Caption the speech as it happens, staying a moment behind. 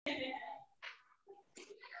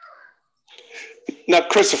Now,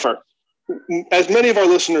 Christopher, as many of our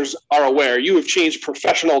listeners are aware, you have changed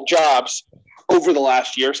professional jobs over the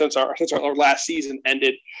last year since our last season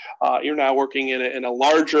ended. You're now working in a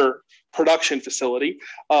larger production facility.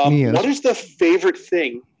 Yes. What is the favorite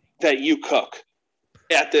thing that you cook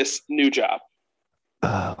at this new job?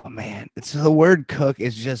 Oh man, it's the word cook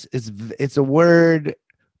is just it's a word,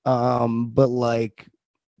 but like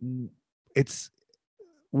it's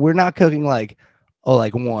we're not cooking like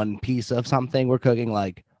like one piece of something. We're cooking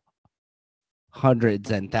like hundreds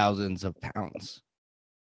and thousands of pounds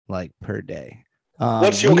like per day.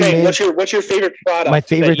 What's your We okay? make What's your favorite my product that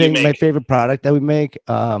favorite you thing, my make? favorite product that we make.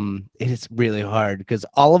 It's really hard because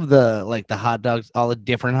all of the like the hot dogs, all the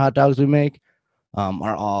different hot dogs we make,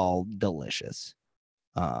 are all delicious.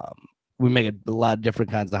 Um, we make a lot of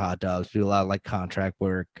different kinds of hot dogs. Do a lot of like contract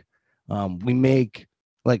work. We make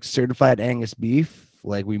like certified Angus beef.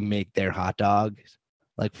 Like we make their hot dogs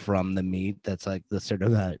like from the meat that's like the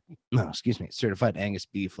certified no, excuse me, certified Angus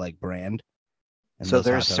beef like brand. And So those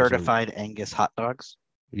there's hot dogs are certified Angus hot dogs.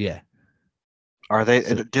 yeah. Are they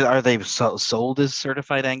So- are they sold as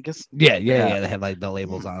certified Angus? Yeah. They have like the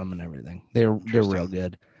labels on them and everything. They're real Interesting.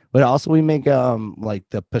 good. But also we make like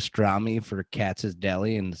the pastrami for Katz's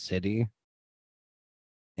Deli in the city.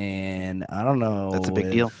 And I don't know That's a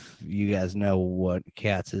big deal. if you guys know what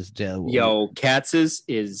Katz's Deli. Yo, Katz's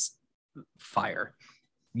is fire.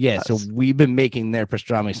 Yeah, so That's- we've been making their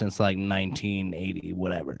pastrami since like 1980,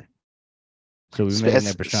 whatever. So we've been making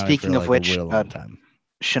their pastrami Speaking for of like which, a real long time.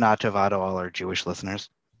 Shana Tovat, all our Jewish listeners.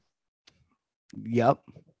 Yep.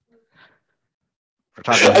 We're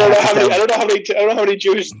talking I about don't know half how the many. I town- don't know how many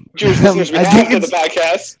Jewish listeners we I have think to the it's-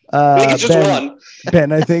 podcast. I think it's just one.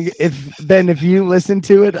 Ben, I think if you listen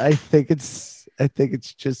to it, I think it's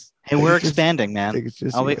just. Hey, I think we're it's just- expanding, I man. think it's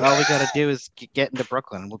just All we you. got to do is get into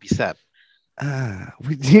Brooklyn, and we'll be set.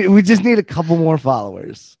 We just need a couple more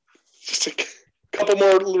followers. Just a couple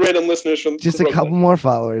more random listeners from Just a Brooklyn. couple more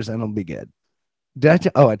followers, and it'll be good.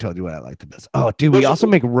 I told you what I like the best. Oh, dude, we What's- also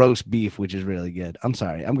make roast beef, which is really good. I'm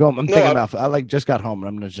sorry. I'm thinking about. I like just got home, and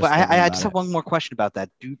I'm just. But thinking I about just it. have one more question about that.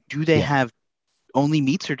 Do they Yeah. have only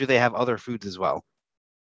meats, or do they have other foods as well?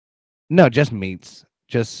 No, just meats.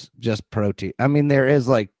 Just protein. I mean, there is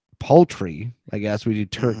like poultry. I guess we do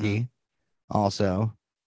turkey. Also,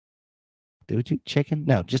 do we do chicken?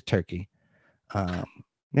 No, just turkey. Yeah,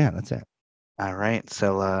 that's it. All right,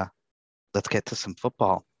 so let's get to some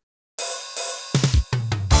football.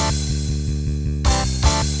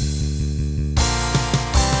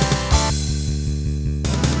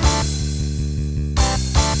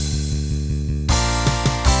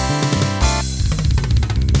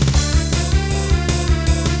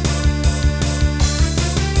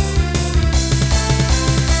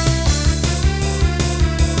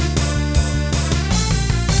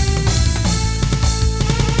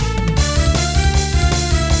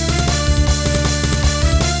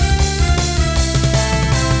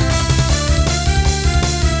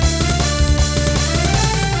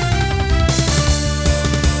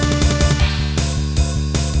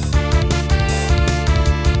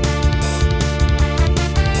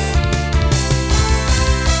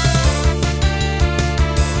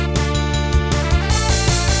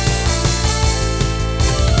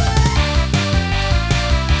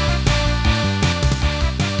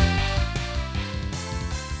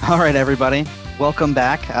 All right, everybody. Welcome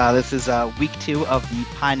back. This is week 2 of the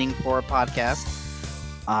Pining for podcast.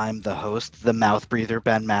 I'm the host, the mouth breather,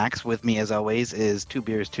 Ben Max. With me, as always, is Two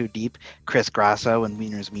Beers Too Deep, Chris Grasso, and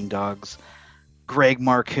Wieners Mean Dogs, Greg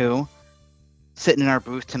Marcoux. Sitting in our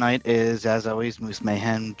booth tonight is, as always, Moose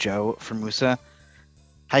Mayhem, Joe Formusa.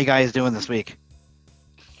 How you guys doing this week?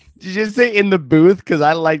 Did you just say in the booth? Because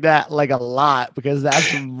I like that like a lot because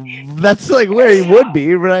that's like where he would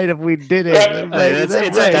be, right? If we did it, right?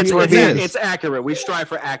 That's where he is. It's accurate. We strive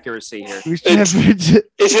for accuracy here. We should have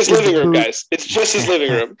It's his living room, booth. guys. It's just his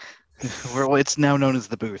living room. Well, it's now known as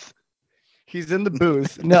the booth. He's in the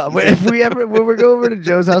booth. No, but if we ever when we go over to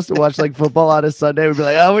Joe's house to watch like football on a Sunday, we'd be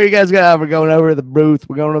like, "Oh, where you guys going? We're going over to the booth.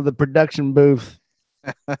 We're going to the production booth."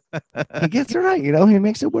 He gets it right, you know. He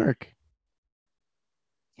makes it work.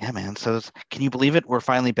 Yeah, man. So can you believe it? We're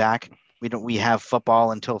finally back. We have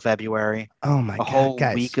football until February. Oh my A god, whole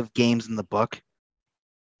guys! week of games in the book.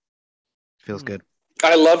 Feels good.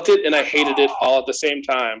 I loved it and I hated it all at the same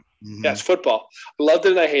time. Mhm. Yes, football. I loved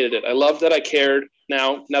it and I hated it. I love that I cared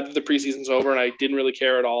now that the preseason's over and I didn't really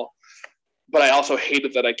care at all. But I also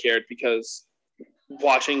hated that I cared because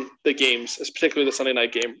watching the games, particularly the Sunday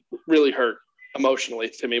night game, really hurt emotionally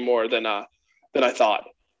to me more than I thought.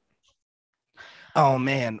 Oh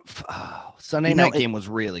man, Sunday night game was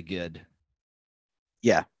really good.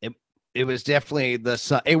 Yeah, it was definitely the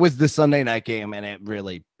Sunday night game, and it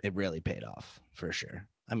really paid off for sure.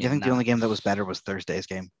 I mean, I think the only game that was better was Thursday's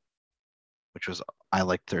game, which was I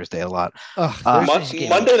liked Thursday a lot. Thursday's game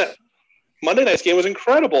Monday night's game was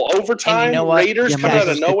incredible. Overtime, and you know what? Raiders coming out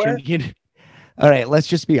of nowhere. All right, let's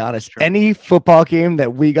just be honest. Sure. Any football game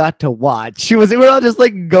that we got to watch, we're all just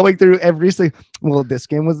like going through every single. Well, this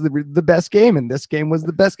game was the best game, and this game was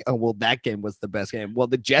the best. Oh, well, that game was the best game. Well,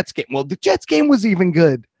 the Jets game. Well, the Jets game was even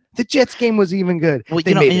good. Well,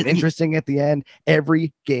 they made it interesting at the end.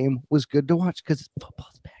 Every game was good to watch because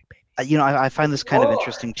football's back, baby. I find this kind of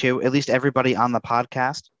interesting too. At least everybody on the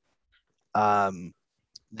podcast,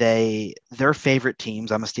 their favorite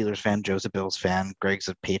teams. I'm a Steelers fan. Joe's a Bills fan. Greg's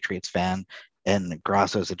a Patriots fan. And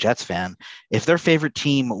Grasso's a Jets fan. If their favorite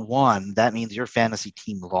team won, that means your fantasy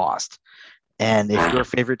team lost. And if your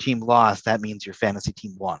favorite team lost, that means your fantasy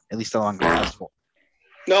team won, at least along the festival.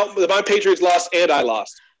 No, my Patriots lost and I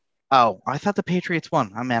lost. Oh, I thought the Patriots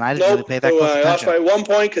won. Oh, man, I didn't really pay that close attention. I lost by 1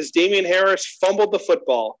 point because Damian Harris fumbled the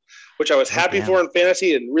football, which I was happy for in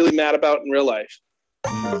fantasy and really mad about in real life.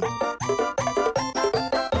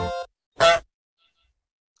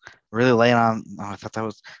 Really laying on. Oh, I thought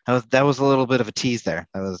that was a little bit of a tease there.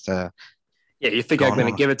 That was. Yeah, you think I'm going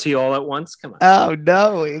to give it to you all at once? Come on. Oh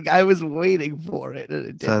no, I was waiting for it.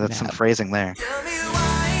 So that's some phrasing there.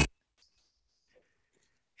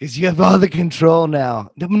 Because you have all the control now.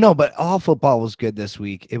 No, but all football was good this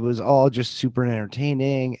week. It was all just super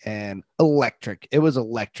entertaining and electric. It was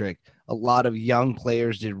electric. A lot of young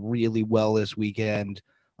players did really well this weekend.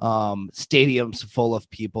 Stadiums full of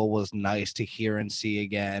people was nice to hear and see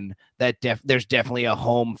again. There's definitely a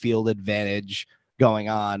home field advantage going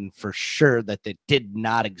on for sure that did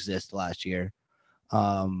not exist last year.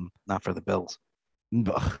 Not for the Bills.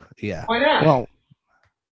 Yeah. Why not? Well,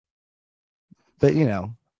 but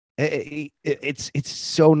it's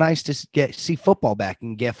so nice to see football back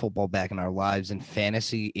and get football back in our lives, and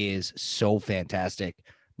fantasy is so fantastic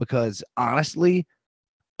because honestly,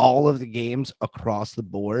 all of the games across the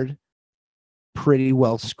board, pretty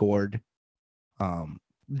well scored,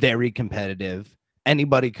 very competitive.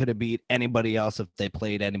 Anybody could have beat anybody else if they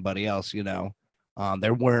played anybody else,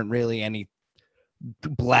 there weren't really any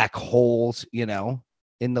black holes, in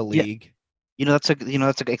the league. Yeah.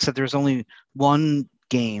 Except there's only one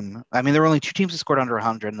game. I mean, there were only two teams that scored under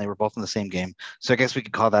 100 and they were both in the same game. So I guess we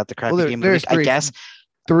could call that the crappy game of the week. I guess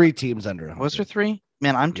 3 teams under 100. Was there 3?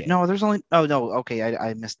 Man, no, there's only, oh no, okay,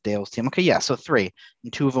 I missed Dale's team. Okay, yeah, so 3,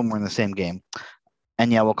 and 2 of them were in the same game.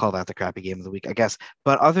 And yeah, we'll call that the crappy game of the week, I guess.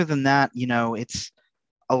 But other than that, it's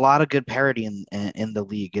a lot of good parity in the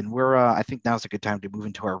league. And we're, I think now's a good time to move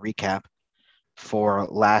into our recap for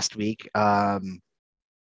last week. I don't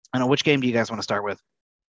know, which game do you guys want to start with?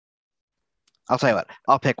 I'll tell you what,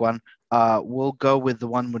 I'll pick one. We'll go with the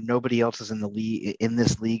one when nobody else is in the league. In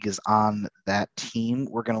this league is on that team.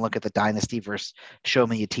 We're going to look at the Dynasty versus Show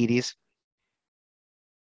Me Your Titties.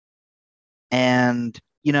 And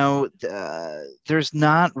there's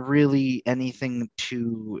not really anything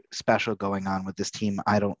too special going on with this team,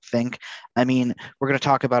 I don't think. I mean, we're going to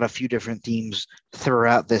talk about a few different themes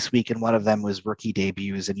throughout this week, and one of them was rookie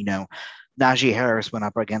debuts. And Najee Harris went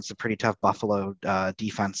up against a pretty tough Buffalo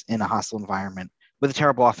defense in a hostile environment with a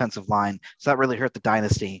terrible offensive line. So that really hurt the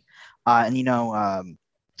Dynasty.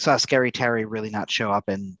 Saw Scary Terry really not show up,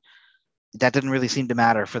 and that didn't really seem to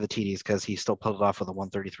matter for the TDs because he still pulled it off with a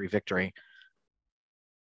 133 victory.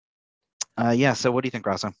 So what do you think,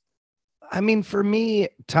 Grasso? I mean, for me,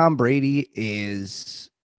 Tom Brady is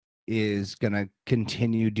going to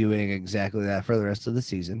continue doing exactly that for the rest of the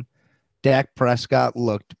season. Dak Prescott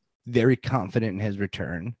looked very confident in his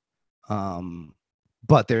return.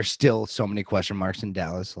 But there's still so many question marks in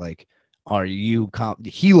Dallas. Like, are you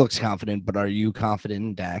he looks confident, but are you confident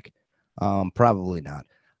in Dak? Probably not.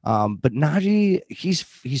 But Najee, he's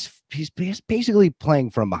basically playing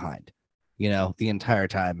from behind, the entire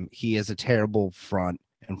time. He has a terrible front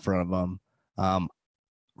in front of him.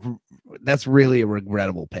 That's really a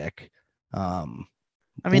regrettable pick. I mean,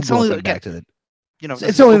 it's only back to the.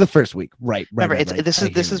 It's only the first week, right? Remember, this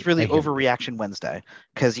is really overreaction Wednesday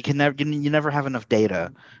because you never have enough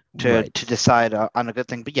data to decide on a good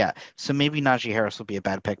thing. But yeah, so maybe Najee Harris will be a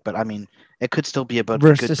bad pick, but I mean, it could still be a good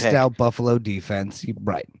pick. Versus stout Buffalo defense,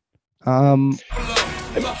 right? I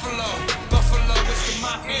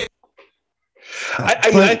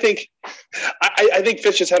think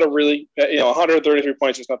Fitz just had a really 133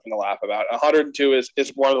 points is nothing to laugh about. 102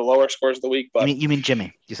 is one of the lower scores of the week. But you mean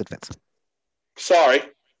Jimmy? You said Fitz. Sorry,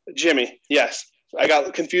 Jimmy. Yes, I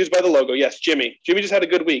got confused by the logo. Yes, Jimmy. Jimmy just had a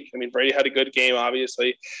good week. I mean, Brady had a good game,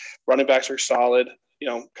 obviously. Running backs are solid.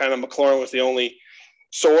 Kind of McLaurin was the only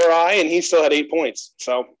sore eye, and he still had 8 points.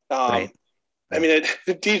 So, Right. I mean,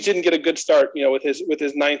 the Deej didn't get a good start, with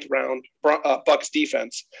his ninth round Bucks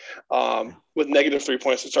defense with negative 3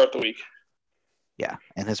 points to start the week. Yeah,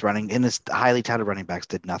 and his highly touted running backs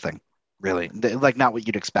did nothing, really. Like not what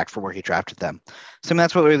you'd expect for where he drafted them. So I mean,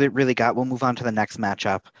 that's what we really got. We'll move on to the next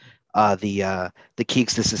matchup. The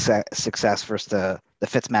Keeks to success versus the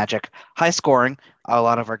Fitzmagic. High scoring. A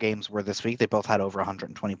lot of our games were this week. They both had over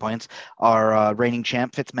 120 points. Our reigning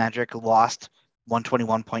champ Fitzmagic lost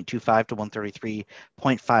 121.25 to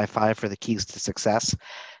 133.55 for the Keeks to success.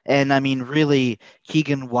 And I mean, really,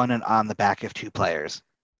 Keegan won it on the back of two players.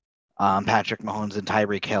 Patrick Mahomes and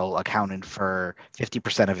Tyreek Hill accounted for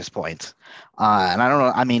 50% of his points. And I don't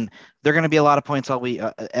know. I mean, they're going to be a lot of points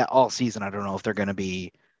all season. I don't know if they're going to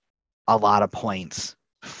be a lot of points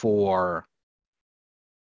for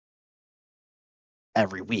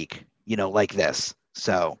every week, like this.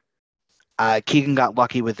 So Keegan got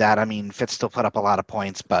lucky with that. I mean, Fitz still put up a lot of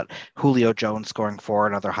points, but Julio Jones scoring 4,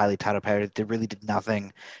 another highly touted player, they really did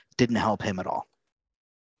nothing, didn't help him at all.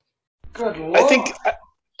 Good Lord.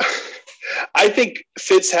 I think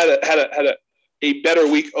Fitz had a better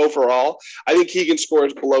week overall. I think Keegan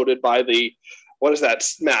scores bloated by what is that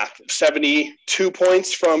math? 72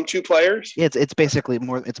 points from two players? Yeah, it's basically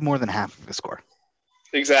more than half of the score.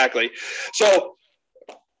 Exactly. So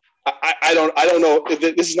I don't know.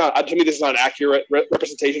 This is not, to me, this is not an accurate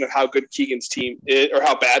representation of how good Keegan's team is, or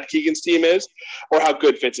how bad Keegan's team is, or how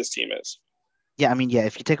good Fitz's team is. Yeah, I mean,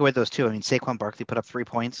 if you take away those two, I mean, Saquon Barkley put up 3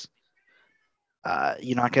 points.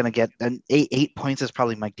 You're not going to get an 8 points is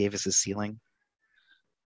probably Mike Davis's ceiling.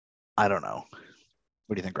 I don't know.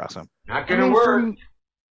 What do you think, Grasso? Not going to work.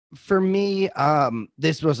 For me,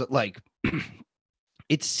 this was like,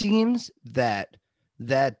 it seems that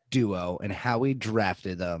duo and how we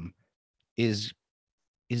drafted them is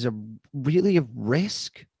a really a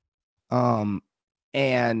risk.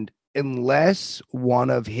 And unless one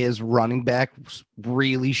of his running backs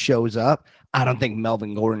really shows up, I don't think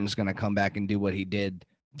Melvin Gordon is going to come back and do what he did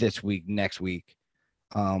this week, next week.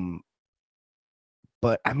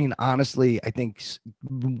 But I mean, honestly, I think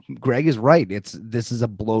Greg is right. This is a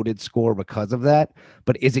bloated score because of that.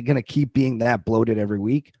 But is it going to keep being that bloated every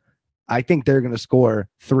week? I think they're going to score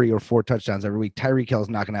 3 or 4 touchdowns every week. Tyreek Hill is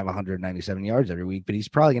not going to have 197 yards every week, but he's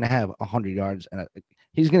probably going to have 100 yards, and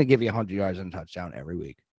he's going to give you 100 yards and a touchdown every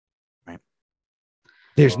week. Right.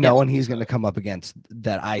 There's no one he's going to come up against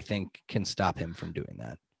that I think can stop him from doing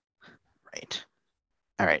that. Right.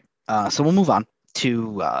 All right. So we'll move on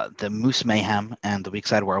to the Moose Mayhem and the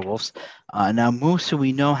Weakside Werewolves. Now, Moose, who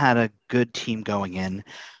we know had a good team going in,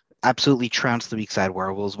 absolutely trounced the Weakside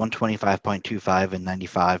Werewolves, 125.25 and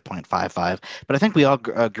 95.55. But I think we all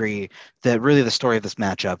agree that really the story of this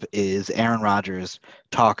matchup is Aaron Rodgers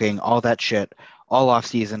talking all that shit all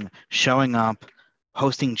offseason, showing up,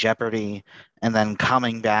 hosting Jeopardy, and then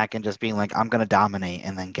coming back and just being like, I'm going to dominate,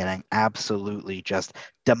 and then getting absolutely just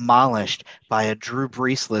demolished by a Drew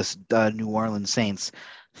Brees-less New Orleans Saints,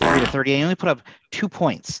 30-38. He only put up 2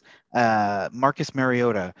 points. Marcus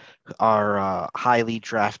Mariota, our highly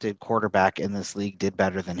drafted quarterback in this league, did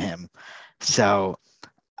better than him. So,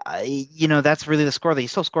 that's really the score. They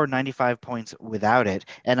still scored 95 points without it.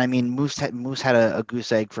 And I mean, Moose had a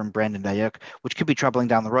goose egg from Brandon Ayuk, which could be troubling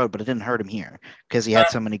down the road, but it didn't hurt him here because he had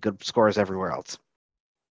so many good scores everywhere else.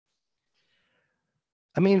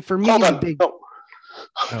 I mean, for me, Hold on. Go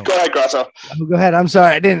ahead, Grasso. Go ahead. I'm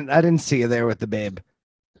sorry. I didn't see you there with the babe.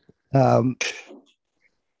 Well,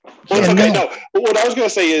 it's okay. No, what I was going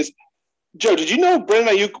to say is, Joe, did you know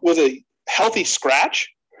Brandon Ayuk was a healthy scratch?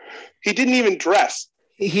 He didn't even dress.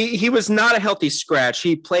 He was not a healthy scratch.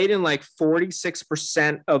 He played in like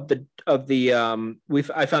 46% of the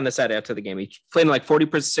I found this out after the game. He played in like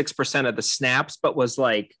 46% of the snaps, but was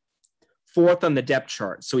like 4th on the depth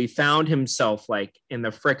chart. So he found himself like in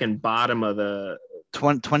the freaking bottom of the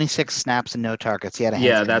 26 snaps and no targets. He had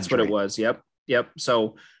that's injury. What it was. Yep.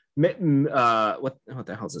 So what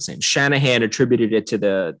the hell is his name? Shanahan attributed it to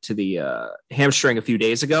the hamstring a few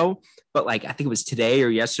days ago, but like I think it was today or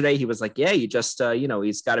yesterday, he was like, yeah, you just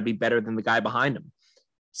he's got to be better than the guy behind him.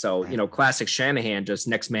 So right. Classic Shanahan, just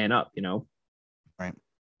next man up. Right.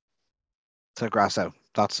 So Grasso,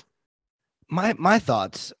 thoughts? My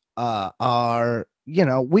thoughts are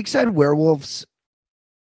Weakside Werewolves.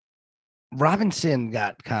 Robinson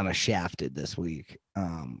got kind of shafted this week,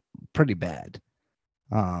 pretty bad.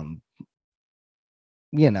 I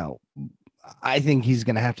think he's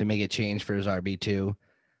going to have to make a change for his RB2.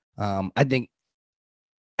 I think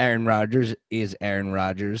Aaron Rodgers is Aaron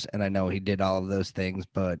Rodgers, and I know he did all of those things,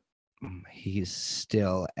 but he's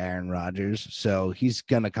still Aaron Rodgers. So he's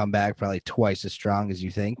going to come back probably twice as strong as you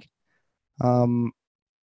think.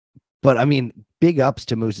 But I mean, big ups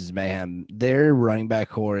to Moose's Mayhem. Their running back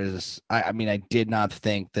core is, I mean, I did not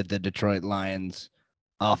think that the Detroit Lions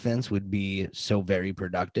offense would be so very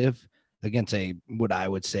productive against what I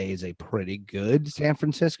would say is a pretty good San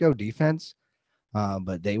Francisco defense.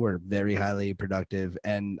 But they were very highly productive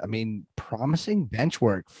and I mean, promising bench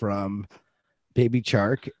work from Baby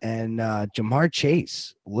Chark and Jamar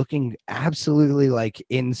Chase looking absolutely like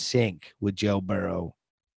in sync with Joe Burrow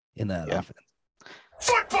in that offense.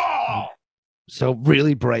 Football. So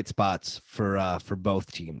really bright spots for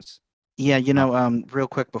both teams. Yeah, real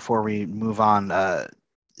quick before we move on, I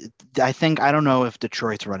don't know if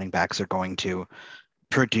Detroit's running backs are going to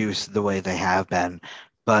produce the way they have been,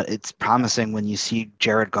 but it's promising when you see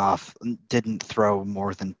Jared Goff didn't throw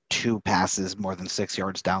more than 2 passes more than 6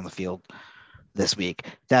 yards down the field this week.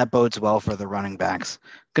 That bodes well for the running backs.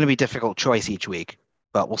 Going to be a difficult choice each week,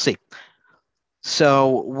 but we'll see.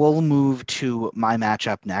 So we'll move to my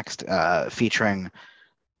matchup next, featuring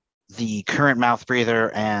the current mouth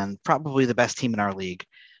breather and probably the best team in our league.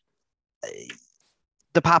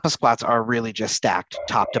 The Papa Squats are really just stacked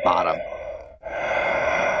top to bottom.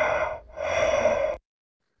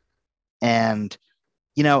 And,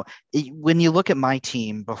 when you look at my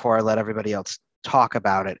team before I let everybody else talk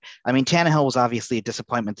about it, I mean, Tannehill was obviously a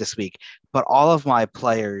disappointment this week, but all of my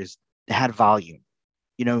players had volume.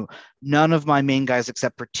 None of my main guys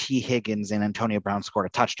except for T. Higgins and Antonio Brown scored a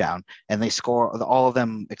touchdown, and all of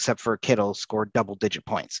them except for Kittle scored double-digit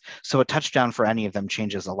points. So a touchdown for any of them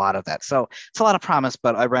changes a lot of that. So it's a lot of promise,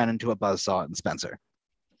 but I ran into a buzzsaw in Spencer.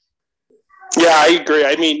 Yeah, I agree.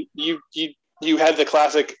 I mean, you had the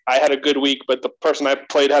classic, I had a good week, but the person I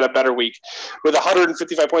played had a better week with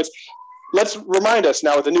 155 points. Let's remind us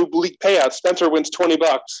now with the new league payout, Spencer wins $20.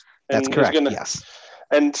 That's correct, yes.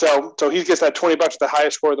 And so he gets that $20, the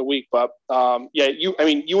highest score of the week. But you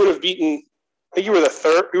would have beaten. I think you were the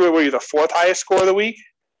third. Were you the fourth highest score of the week?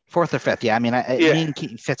 Fourth or fifth? Yeah. I mean, me and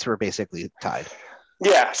Keaton Fitz were basically tied.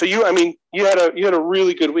 Yeah. So you had a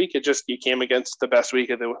really good week. It just you came against the best week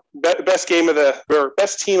of the best team of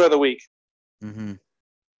the week. Mm-hmm.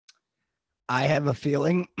 I have a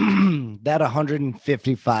feeling that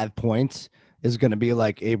 155 points is going to be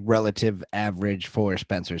like a relative average for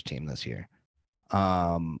Spencer's team this year.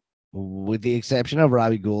 With the exception of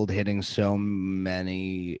Robbie Gould hitting so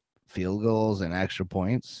many field goals and extra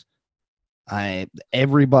points,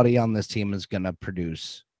 everybody on this team is going to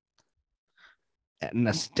produce an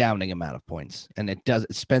astounding amount of points. And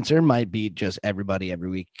Spencer might beat just everybody every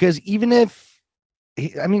week. Because even if,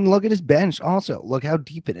 look at his bench also. Look how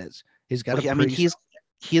deep it is. He's got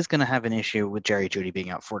he's going to have an issue with Jerry Jeudy being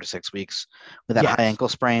out 4 to 6 weeks with that high ankle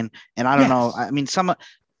sprain. And I don't know. I mean,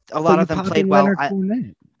 a lot of them played well. Leonard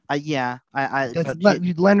Fournette.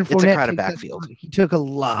 It's a crowded backfield. He took a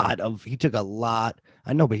lot.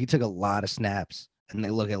 I know, but he took a lot of snaps. And they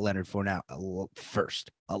look at Leonard Fournette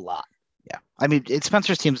first a lot. Yeah. I mean,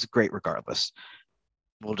 Spencer's team's great regardless.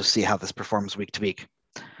 We'll just see how this performs week to week.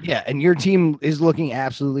 Yeah, and your team is looking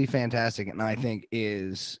absolutely fantastic. And I think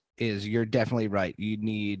is you're definitely right. You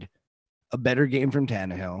need a better game from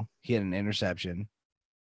Tannehill. He had an interception.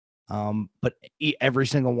 But every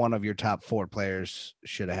single one of your top 4 players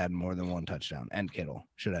should have had more than 1 touchdown, and Kittle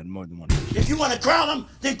should have had more than 1 touchdown. If you want to crown them,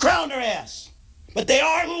 then crown their ass. But they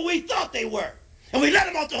are who we thought they were, and we let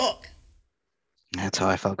them off the hook. That's how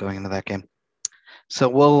I felt going into that game. So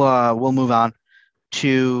we'll move on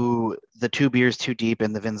to the 2 beers too deep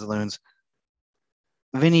and the Vinzaloons.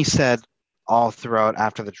 Vinny said all throughout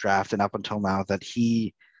after the draft and up until now that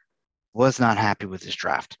he was not happy with his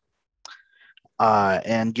draft.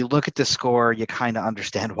 And you look at the score, you kind of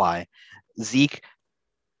understand why. Zeke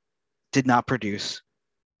did not produce.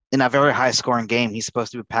 In a very high-scoring game, he's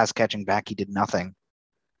supposed to be pass-catching back. He did nothing.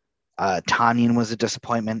 Tanyan was a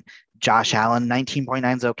disappointment. Josh Allen,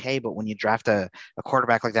 19.9 is okay, but when you draft a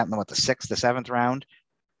quarterback like that in the 6th, the 7th round,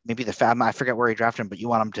 maybe I forget where he drafted him, but you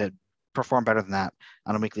want him to perform better than that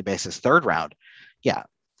on a weekly basis. 3rd round, yeah,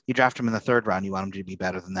 you draft him in the 3rd round, you want him to be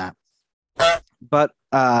better than that. But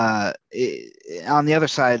on the other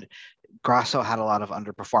side, Grasso had a lot of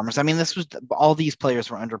underperformers. I mean, all these players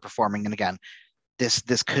were underperforming, and again,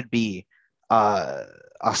 this could be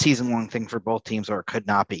a season-long thing for both teams, or it could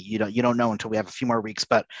not be. You don't know until we have a few more weeks.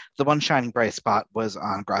 But the one shining bright spot was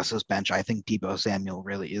on Grasso's bench. I think Deebo Samuel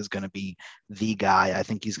really is going to be the guy. I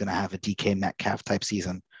think he's going to have a DK Metcalf type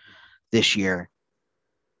season this year.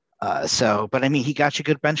 But I mean, he got you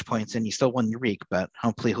good bench points and you still won your week, but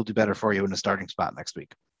hopefully he'll do better for you in a starting spot next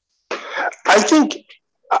week.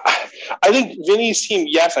 I think Vinny's team,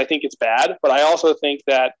 yes, I think it's bad, but I also think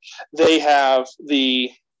that they have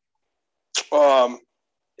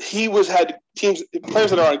had players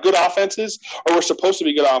that are on good offenses or were supposed to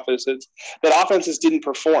be good offenses, that offenses didn't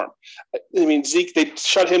perform. I mean, Zeke, they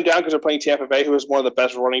shut him down because they're playing Tampa Bay, who is one of the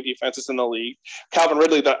best running defenses in the league. Calvin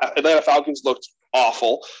Ridley, the Atlanta Falcons looked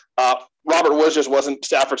awful. Robert Woods just wasn't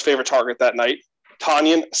Stafford's favorite target that night.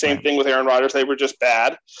 Tanyan, same thing with Aaron Rodgers. They were just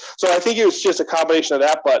bad. So I think it was just a combination of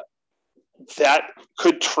that, but that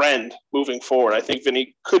could trend moving forward. I think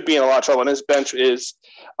Vinny could be in a lot of trouble, and his bench is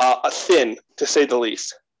thin, to say the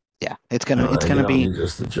least. Yeah, it's gonna be You're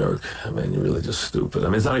just a jerk. I mean, you're really just stupid. I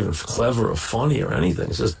mean, it's not even clever or funny or anything.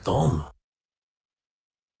 It's just dumb.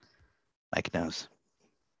 Mike knows.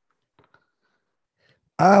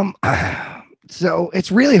 So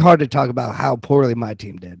it's really hard to talk about how poorly my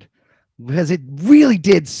team did, because it really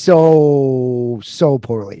did so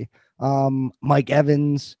poorly. Mike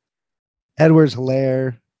Evans,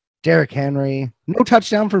 Edwards-Helaire, Derrick Henry. No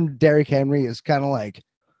touchdown from Derrick Henry is kind of like.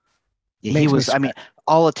 Yeah, he was. I mean,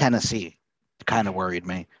 all of Tennessee kind of worried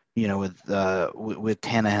me, with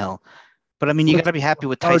Tannehill. But I mean, you got to be happy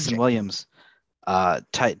with Tyson Williams.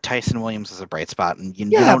 Tyson Williams is a bright spot, and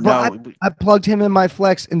you don't know. I plugged him in my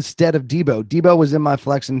flex instead of Debo. Debo was in my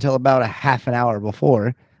flex until about a half an hour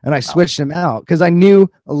before, and I switched him out because I knew.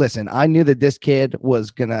 Listen, I knew that this kid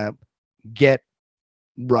was gonna get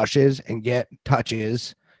rushes and get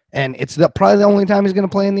touches, and it's probably the only time he's gonna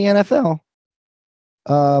play in the NFL.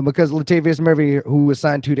 Because Latavius Murray, who was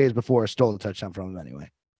signed 2 days before, stole the touchdown from him anyway.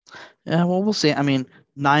 Yeah, well, we'll see. I mean,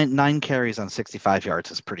 nine carries on 65 yards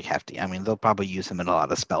is pretty hefty. I mean, they'll probably use him in a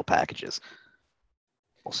lot of spell packages.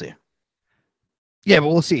 We'll see. Yeah, but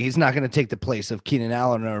we'll see. He's not going to take the place of Keenan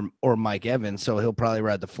Allen or Mike Evans, so he'll probably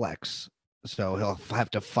ride the flex. So he'll have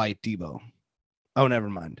to fight Debo. Oh, never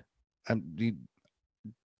mind.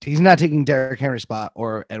 He's not taking Derrick Henry's spot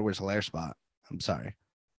or Edwards-Helaire's spot. I'm sorry.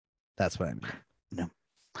 That's what I mean. No.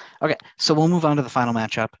 Okay, so we'll move on to the final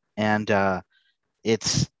matchup, and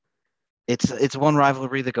it's one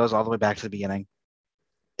rivalry that goes all the way back to the beginning.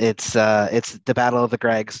 It's the Battle of the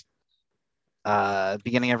Gregs.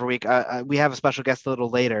 Beginning every week. We have a special guest a little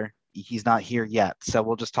later. He's not here yet, so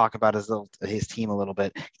we'll just talk about his team a little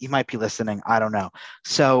bit. He might be listening. I don't know.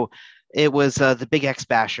 So it was the Big X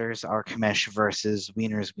Bashers, our commish, versus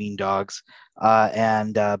Wieners Wien Dogs,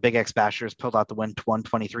 and Big X Bashers pulled out the win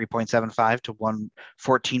 123.75 to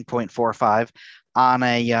 114.45 on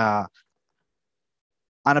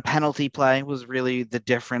a penalty play was really the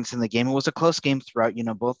difference in the game. It was a close game throughout.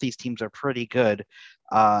 Both these teams are pretty good.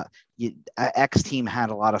 X team had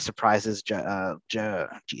a lot of surprises.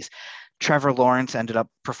 Trevor Lawrence ended up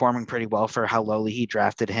performing pretty well for how lowly he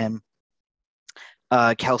drafted him.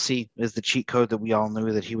 Kelsey is the cheat code that we all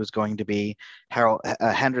knew that he was going to be. Harold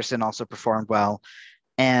Henderson also performed well.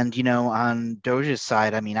 And, on Doge's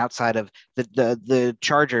side, I mean, outside of the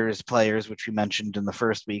Chargers players, which we mentioned in the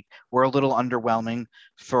first week, were a little underwhelming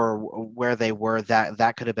for where they were.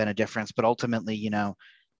 That could have been a difference. But ultimately,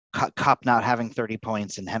 Kupp not having 30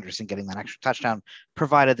 points and Henderson getting that extra touchdown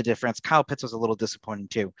provided the difference. Kyle Pitts was a little disappointing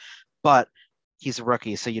too. But he's a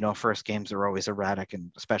rookie, so first games are always erratic,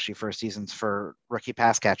 and especially first seasons for rookie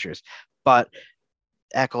pass catchers. But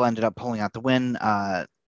Eckel ended up pulling out the win by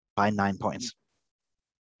 9 points.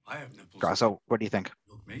 I have nipples. Grasso, what do you think?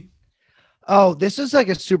 Me? Oh, this is like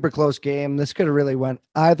a super close game. This could have really went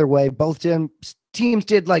either way. Both teams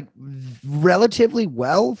did like relatively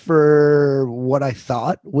well for what I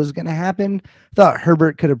thought was going to happen. Thought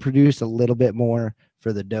Herbert could have produced a little bit more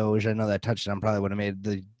for the Doge. I know that touchdown probably would have made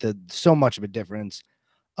the so much of a difference.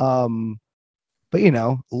 But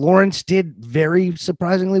Lawrence did very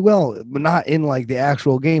surprisingly well, not in like the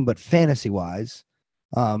actual game, but fantasy wise.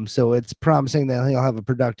 So it's promising that he'll have a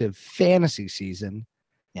productive fantasy season.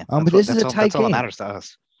 Yeah, but this is a tight game. That's all that matters to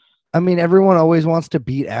us. I mean, everyone always wants to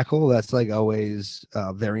beat Eckel. That's like always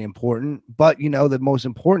very important. But the most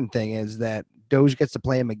important thing is that Doge gets to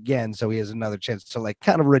play him again, so he has another chance to like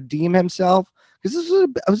kind of redeem himself. Because it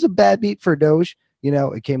was a bad beat for Doge.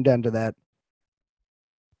 It came down to that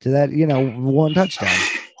one touchdown.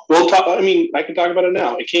 I can talk about it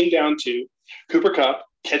now. It came down to Cooper Kupp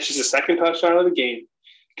catches the second touchdown of the game,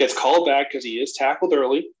 gets called back because he is tackled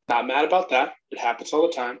early. Not mad about that. It happens all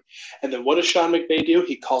the time. And then what does Sean McVay do?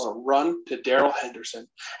 He calls a run to Darrell Henderson.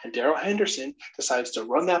 And Darrell Henderson decides to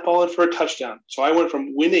run that ball in for a touchdown. So I went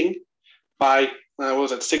from winning by, 5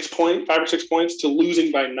 or 6 points to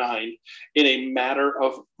losing by 9 in a matter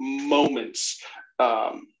of moments.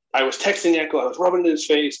 I was texting Eckler, I was rubbing it in his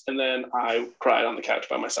face, and then I cried on the couch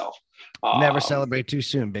by myself. Never celebrate too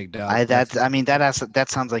soon, big dog. That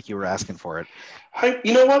sounds like you were asking for it.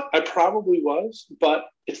 You know what? I probably was, but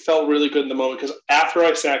it felt really good in the moment because after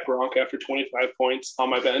I sacked Gronk after 25 points on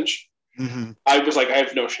my bench, I was like, I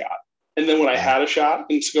have no shot. And then when I had a shot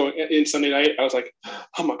in Sunday night, I was like,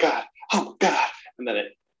 oh my God. And then it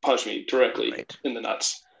punched me directly in the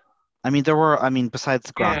nuts. I mean,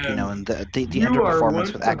 besides Gronk, and the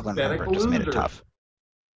underperformance with Eckler and Herbert just made it tough.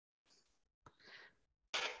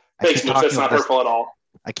 Thanks, Moose. That's not hurtful at all.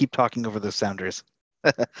 I keep talking over those sounders.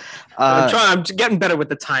 I'm getting better with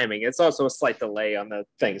the timing. It's also a slight delay on the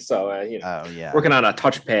thing. So, working on a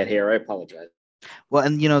touchpad here. I apologize. Well,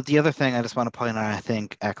 and the other thing I just want to point out, I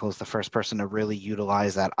think Eckler is the first person to really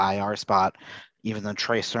utilize that IR spot, even though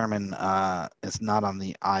Trey Sermon is not on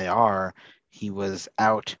the IR. He was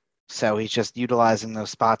out, so he's just utilizing those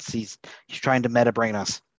spots. He's trying to meta brain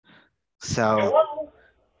us. So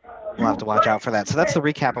we'll have to watch out for that. So that's the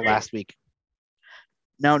recap of last week.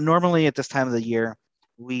 Now, normally at this time of the year,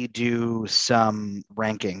 we do some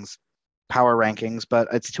rankings, power rankings, but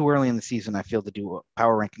it's too early in the season, I feel, to do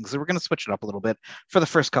power rankings. So we're going to switch it up a little bit for the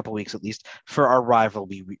first couple weeks, at least, for our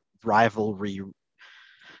rivalry.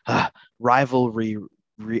 Well,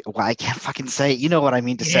 I can't fucking say it. You know what I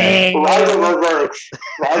mean to say.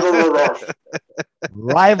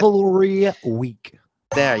 Rivalry week.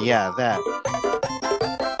 There, yeah, that.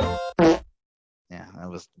 Yeah, that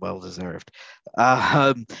was well deserved.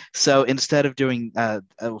 So instead of doing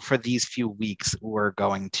for these few weeks, we're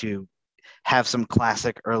going to have some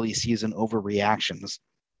classic early season overreactions.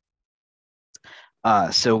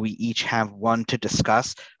 So we each have one to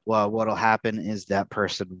discuss. Well, what'll happen is that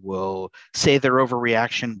person will say their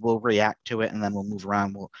overreaction, we'll react to it, and then we'll move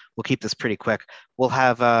around. We'll keep this pretty quick. We'll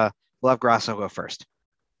have Grasso go first.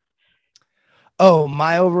 Oh,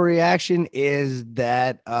 my overreaction is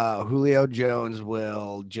that Julio Jones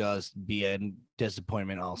will just be a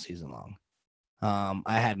disappointment all season long.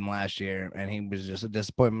 I had him last year, and he was just a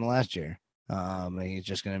disappointment last year. And he's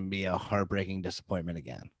just going to be a heartbreaking disappointment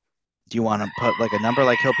again. Do you want to put like a number?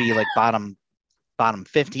 Like he'll be like bottom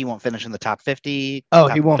 50. He won't finish in the top 50. Oh,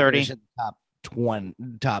 he won't 30? finish in the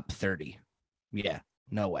top 30. Yeah,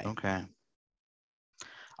 no way. Okay.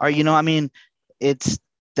 All right. I mean,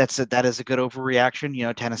 that is a good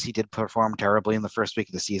overreaction. Tennessee did perform terribly in the first week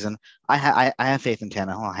of the season. I have faith in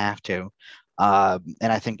Tannehill. I'll have to. And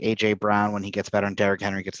I think AJ Brown, when he gets better and Derrick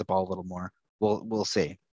Henry gets the ball a little more, we'll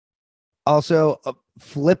see. Also, a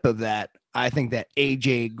flip of that, I think that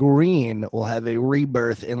AJ Green will have a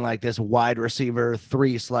rebirth in like this wide receiver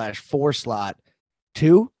 3/4 slot.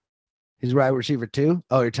 2? He's wide receiver 2?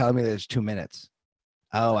 Oh, you're telling me there's 2 minutes.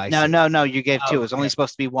 Oh, I see. No. You gave 2. It was only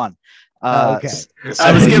supposed to be 1. Okay.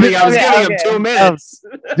 I was giving him 2 minutes.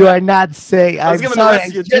 Do I not say? I was giving the rest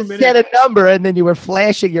of you 2 minutes. Said a number, and then you were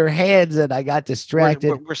flashing your hands, and I got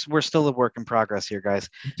distracted. We're still a work in progress here, guys.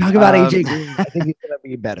 Talk about AJ Green. I think he's gonna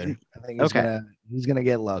be better. I think he's gonna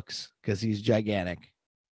get looks because he's gigantic.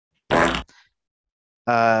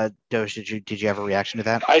 Doge, did you have a reaction to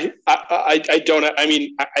that? I don't. I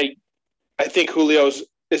mean, I think Julio's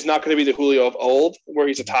is not going to be the Julio of old, where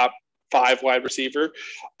he's a top 5 wide receiver,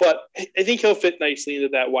 but I think he'll fit nicely into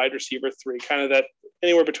that wide receiver 3, kind of that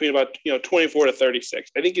anywhere between about 24 to 36.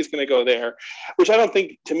 I think he's going to go there, which I don't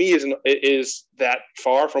think to me is that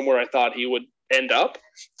far from where I thought he would end up.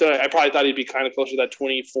 So I probably thought he'd be kind of closer to that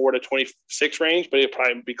 24 to 26 range, but he'd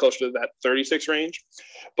probably be closer to that 36 range.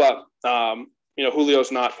 But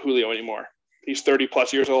Julio's not Julio anymore. He's 30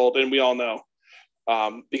 plus years old, and we all know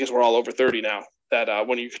because we're all over 30 now. That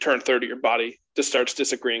when you turn 30, your body just starts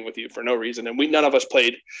disagreeing with you for no reason. And none of us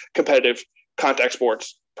played competitive contact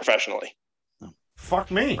sports professionally.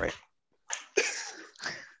 Fuck me. Right.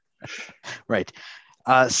 Right.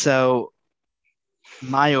 So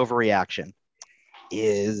my overreaction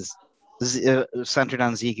is centered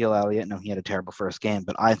on Ezekiel Elliott. No, he had a terrible first game,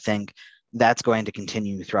 but I think that's going to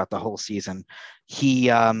continue throughout the whole season. He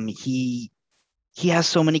has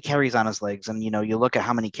so many carries on his legs. And, you look at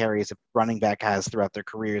how many carries a running back has throughout their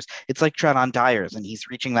careers. It's like Trevon Dyers, and he's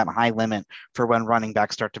reaching that high limit for when running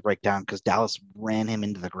backs start to break down because Dallas ran him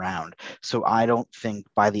into the ground. So I don't think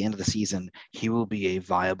by the end of the season, he will be a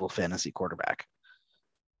viable fantasy quarterback.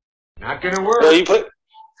 Not going to work. Well,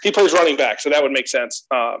 he plays running back, so that would make sense.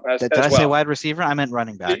 Did I say wide receiver? I meant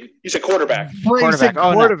running back. You said quarterback. Quarterback.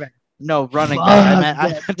 Oh, quarterback. No, running back. I meant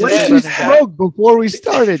what did you smoke before we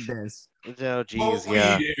started this? Oh, geez,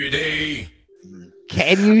 yeah.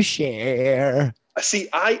 Can you share? See,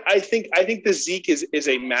 I think the Zeke is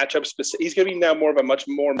a matchup specific. He's going to be now more of a much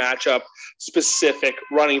more matchup specific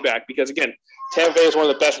running back because again, Tampa Bay is one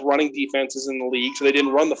of the best running defenses in the league, so they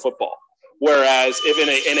didn't run the football. Whereas if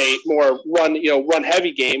in a more run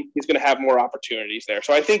heavy game, he's going to have more opportunities there.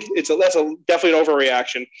 So I think that's definitely an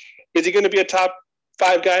overreaction. Is he going to be a top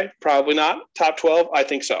 5 guy? Probably not. Top 12? I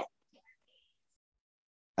think so.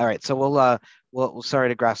 All right, so we'll sorry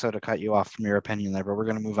to Grasso to cut you off from your opinion there, but we're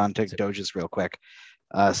going to move on to Doges real quick,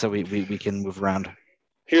 so we can move around.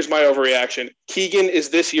 Here's my overreaction. Keegan is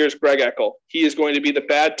this year's Greg Eckel. He is going to be the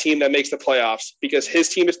bad team that makes the playoffs because his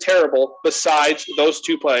team is terrible besides those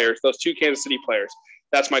two Kansas City players.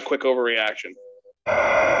 That's my quick overreaction.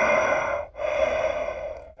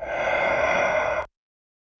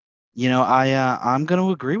 I'm going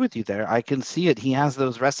to agree with you there. I can see it. He has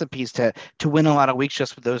those recipes to win a lot of weeks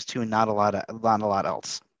just with those two and not a lot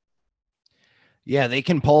else. Yeah, they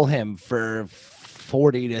can pull him for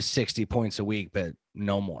 40 to 60 points a week, but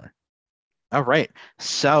no more. All right.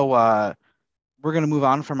 So we're going to move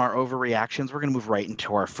on from our overreactions. We're going to move right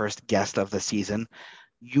into our first guest of the season.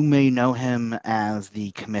 You may know him as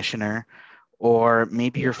the commissioner or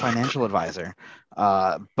maybe your financial advisor.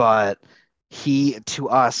 But he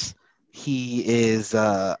is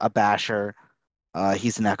a basher.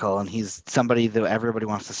 He's an Eckel, and he's somebody that everybody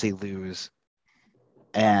wants to see lose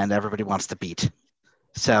and everybody wants to beat.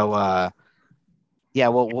 So, yeah,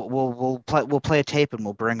 we'll play a tape and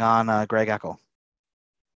we'll bring on Greg Eckel.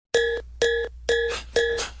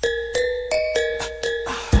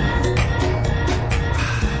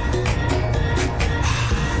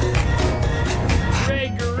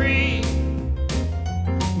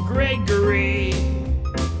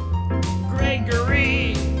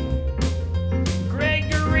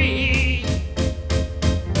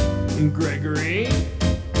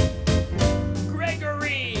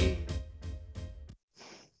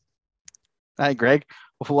 Hi, Greg.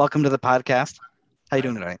 Well, welcome to the podcast. How you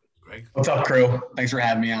doing tonight? Greg. What's up, crew? Thanks for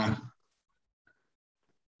having me on.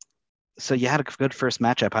 So you had a good first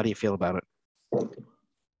matchup. How do you feel about it?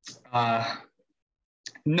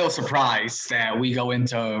 No surprise that we go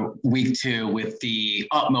into week 2 with the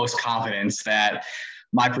utmost confidence that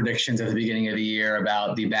my predictions at the beginning of the year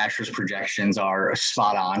about the Bachelor's projections are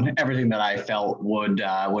spot on. Everything that I felt would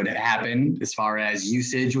happen as far as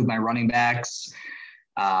usage with my running backs.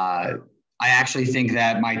 I actually think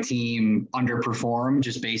that my team underperformed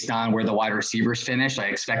just based on where the wide receivers finished. I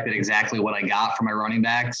expected exactly what I got from my running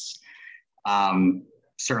backs.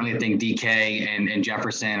 Certainly, I think DK and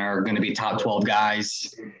Jefferson are going to be top 12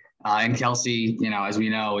 guys. And Kelsey, as we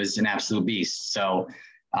know, is an absolute beast. So,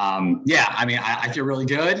 I feel really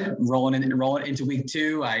good rolling into week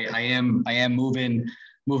 2. I am moving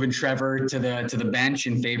Trevor to the bench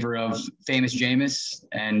in favor of famous Jameis,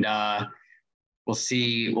 and we'll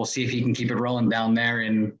see if he can keep it rolling down there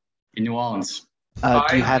in New Orleans. Do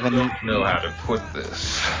you have any? I don't know how to put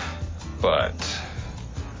this, but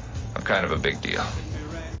I'm kind of a big deal.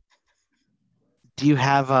 Do you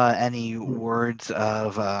have any words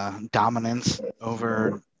of dominance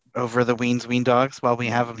over the Ween Dogs while we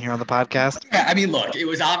have them here on the podcast? Yeah, I mean, look, it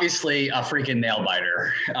was obviously a freaking nail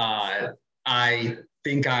biter. I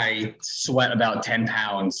think I sweat about 10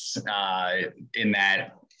 pounds in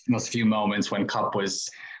those few moments when Kupp was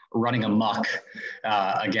running amok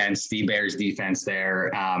against the Bears defense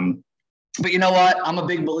there. But you know what? I'm a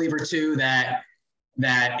big believer too that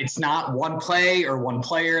it's not one play or one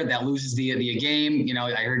player that loses the game.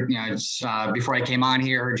 I heard, before I came on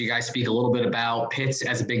here, I heard you guys speak a little bit about Pitts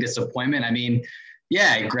as a big disappointment. I mean,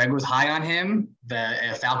 yeah, Greg was high on him.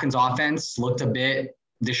 The Falcons offense looked a bit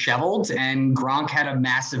disheveled, and Gronk had a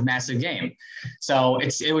massive game. So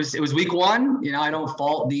it was week 1. I don't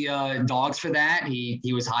fault the Dogs for that.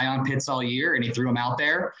 He was high on Pitts all year, and he threw him out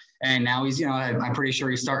there. And now he's, I'm pretty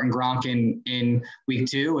sure he's starting Gronk in week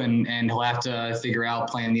 2, and he'll have to figure out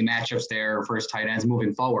playing the matchups there for his tight ends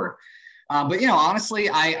moving forward. But honestly,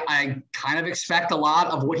 I kind of expect a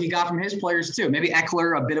lot of what he got from his players too.Maybe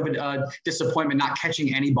Eckler, a bit of a disappointment, not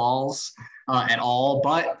catching any balls at all.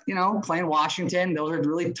 But playing Washington, those are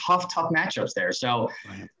really tough matchups there. So,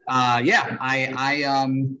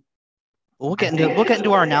 we'll get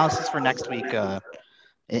into our analysis for next week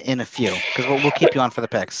in a few, because we'll keep you on for the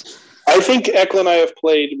picks. I think Eckler and I have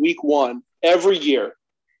played week 1 every year,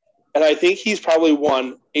 and I think he's probably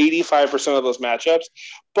won 85% of those matchups.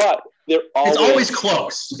 But it's always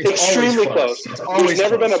close. It's extremely close. There's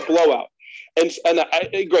never been a blowout. And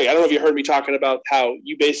Greg, I don't know if you heard me talking about how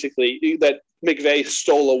you basically that McVay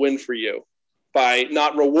stole a win for you by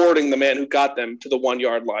not rewarding the man who got them to the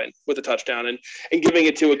 1-yard line with a touchdown and giving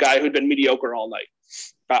it to a guy who'd been mediocre all night.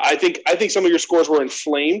 I think some of your scores were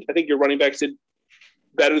inflamed. I think your running backs did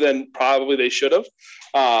better than probably they should have.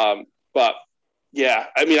 But Yeah,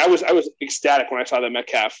 I mean, I was ecstatic when I saw that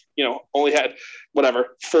Metcalf, only had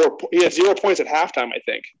he had 0 points at halftime, I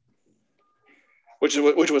think, which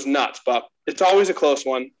was nuts. But it's always a close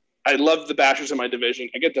one. I love the Bashers in my division.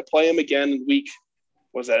 I get to play them again in week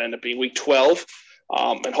 12,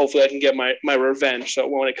 and hopefully I can get my revenge. So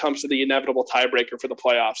when it comes to the inevitable tiebreaker for the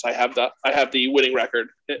playoffs, I have the winning record,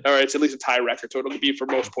 or it's at least a tie record. So it'll be for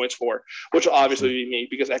most points for, which will obviously be me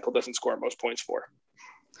because Eckel doesn't score most points for.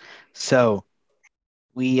 So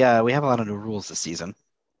we have a lot of new rules this season,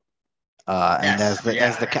 and as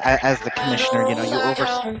the commissioner, you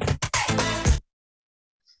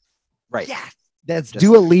right. Yeah, that's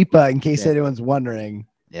Dua Lipa. In case anyone's wondering.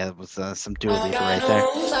 Yeah, it was some Dua Lipa right there.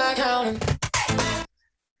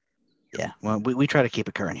 Yeah, well, we try to keep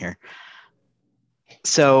it current here.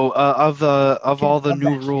 So of all the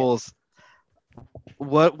new rules,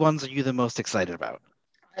 what ones are you the most excited about?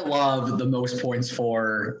 I love the most points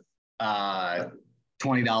for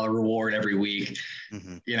 $20 reward every week.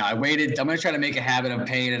 Mm-hmm. I waited. I'm going to try to make a habit of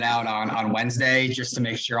paying it out on Wednesday just to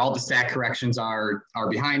make sure all the stat corrections are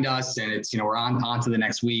behind us and it's we're on to the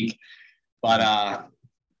next week. But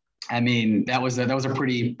I mean that was a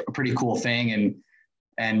pretty cool thing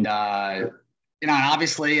and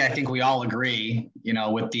obviously I think we all agree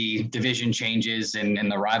with the division changes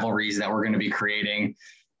and the rivalries that we're going to be creating.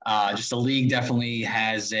 Just the league definitely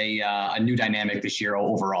has a new dynamic this year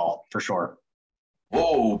overall, for sure.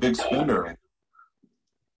 Whoa, big spender.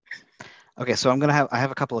 Okay, so I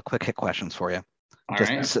have a couple of quick hit questions for you. All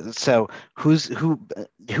right. So who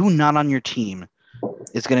not on your team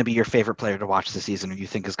is going to be your favorite player to watch this season, or you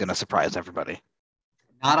think is going to surprise everybody?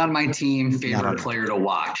 Not on my team, favorite player to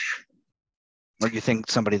watch. Or you think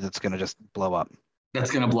somebody that's going to just blow up? That's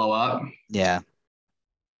going to blow up? Yeah.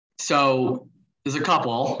 So there's a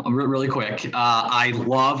couple. Really quick. I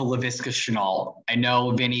love Laviska Shenault. I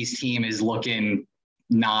know Vinny's team is looking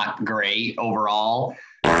not great overall,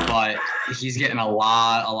 but he's getting a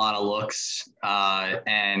lot of looks.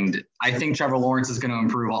 And I think Trevor Lawrence is going to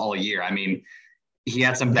improve all year. I mean, he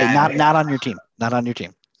had some bad. Not on your team. Not on your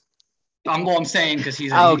team. I'm saying because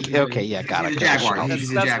he's okay. Yeah, got it. Jaguar.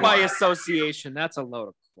 That's by association. That's a load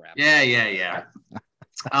of crap. Yeah.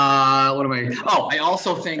 What am I? Oh, I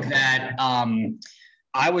also think that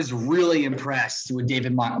I was really impressed with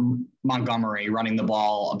David Montgomery running the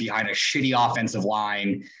ball behind a shitty offensive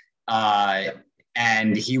line.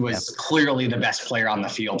 And he was clearly the best player on the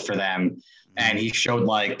field for them. And he showed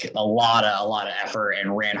like a lot of effort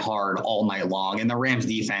and ran hard all night long. And the Rams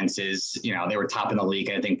defense is, they were top in the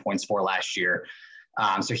league, I think, points for last year.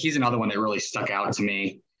 So he's another one that really stuck out to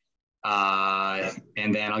me.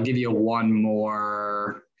 And then I'll give you one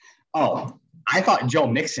more. Oh, I thought Joe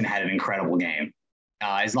Mixon had an incredible game.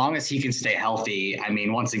 As long as he can stay healthy. I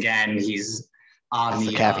mean, once again, he's on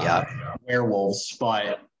the caveat Werewolves,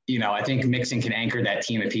 but I think Mixon can anchor that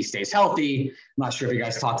team if he stays healthy. I'm not sure if you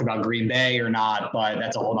guys talked about Green Bay or not, but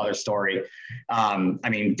that's a whole other story. I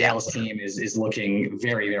mean, Dale's team is looking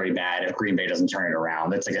very, very bad if Green Bay doesn't turn it around.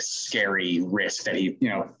 That's like a scary risk that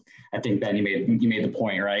I think, Ben, you made the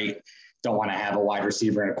point, right? Don't want to have a wide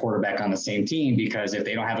receiver and a quarterback on the same team because if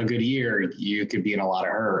they don't have a good year, you could be in a lot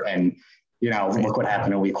of hurt. And look what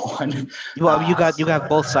happened in week 1. Well, you got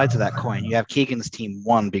both sides of that coin. You have Keegan's team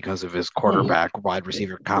won because of his quarterback wide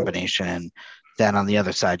receiver combination. Then on the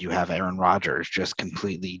other side, you have Aaron Rodgers just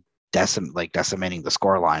completely decimating the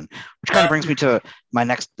scoreline, which kind of brings me to my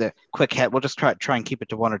next quick hit. We'll just try and keep it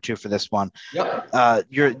to 1 or 2 for this one. Yep.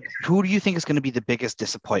 Who do you think is going to be the biggest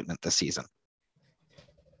disappointment this season?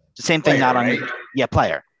 The same thing, player, not on right?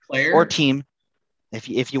 Player or team.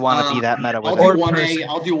 If you want to be that meta with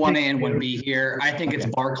I'll do 1A and 1B here. I think it's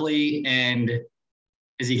Barkley and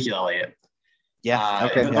Ezekiel Elliott. Yeah.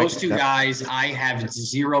 Okay. Those two guys, I have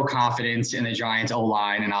zero confidence in the Giants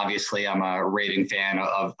O-line, and obviously I'm a raving fan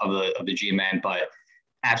of the G-men, but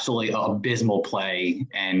absolutely abysmal play.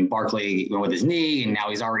 And Barkley went with his knee, and now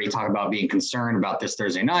he's already talking about being concerned about this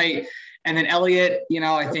Thursday night. And then Elliott,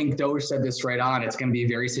 I think Doge said this right on. It's going to be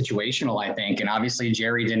very situational, I think, and obviously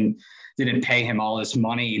Jerry didn't pay him all this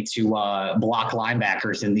money to block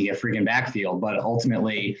linebackers in the freaking backfield. But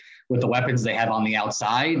ultimately, with the weapons they have on the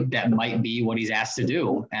outside, that might be what he's asked to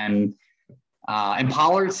do. And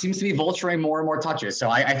Pollard seems to be vulturing more and more touches.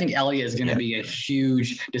 So I think Elliott is going to be a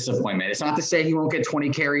huge disappointment. It's not to say he won't get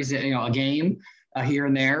 20 carries a game here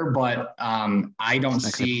and there, but I don't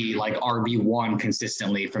see like RB1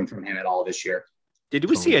 consistently from him at all this year. Did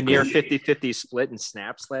we see a near 50-50 split in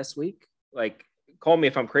snaps last week? Like, call me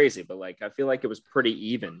if I'm crazy, but I feel like it was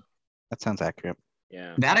pretty even. That sounds accurate.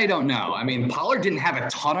 Yeah. That I don't know. I mean, Pollard didn't have a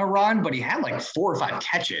ton of run, but he had like 4 or 5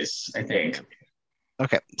 catches, I think.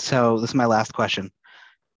 Okay, so this is my last question.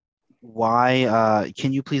 Why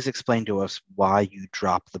can you please explain to us why you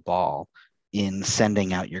dropped the ball in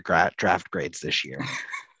sending out your draft grades this year?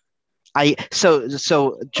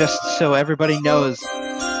 So just so everybody knows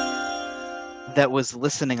that was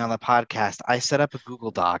listening on the podcast, I set up a Google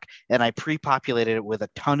Doc and I pre-populated it with a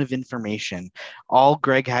ton of information. All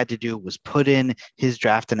Greg had to do was put in his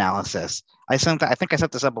draft analysis. I think I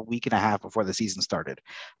set this up a week and a half before the season started,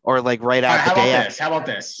 or like right after. How about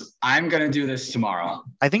this? I'm gonna do this tomorrow.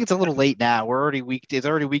 I think it's a little late now. It's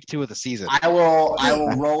already week 2 of the season. I will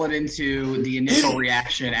roll it into the initial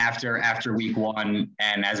reaction after week 1,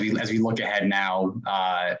 and as we look ahead now,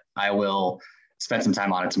 I will spend some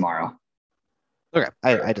time on it tomorrow. Okay,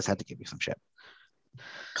 I just had to give you some shit.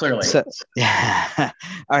 Clearly. So, yeah.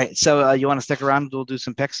 All right. So you want to stick around? We'll do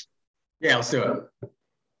some picks. Yeah, let's do it.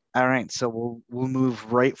 All right. So we'll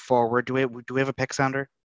move right forward. Do we have a pick sounder?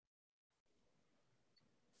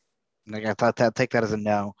 Like I thought that take that as a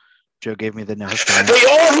no. Joe gave me the no. They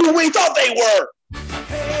are who we thought they were.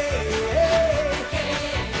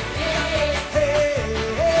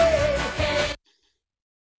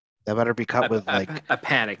 That better be cut with like a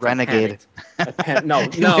panic. Renegade. No.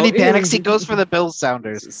 When he panics, he goes for the Bills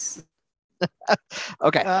sounders.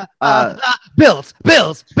 Okay. Bills,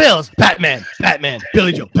 Batman,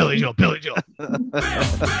 Billy Joe.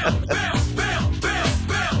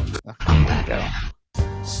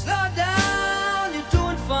 Slow down, you're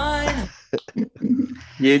doing fine.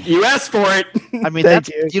 You asked for it. I mean, that's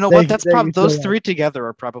probably those three together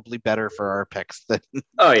are probably better for our picks than.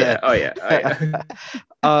 Oh yeah.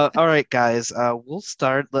 All right, guys. We'll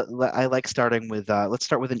start. I like starting with. Let's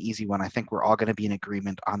start with an easy one. I think we're all going to be in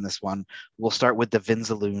agreement on this one. We'll start with the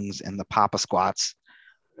Vinzaloons and the Papa Squats.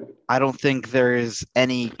 I don't think there is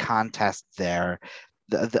any contest there.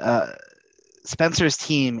 The Spencer's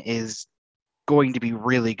team is going to be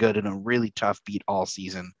really good and a really tough beat all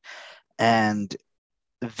season, and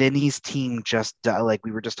Vinny's team just like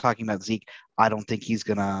we were just talking about Zeke. I don't think he's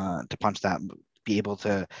gonna to punch that. Be able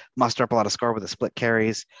to muster up a lot of score with the split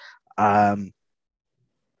carries. So I'm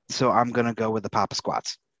going to go with the Papa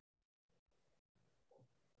Squats.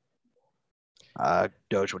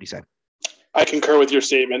 Doge, what do you say? I concur with your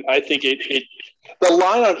statement. I think it the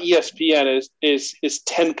line on ESPN is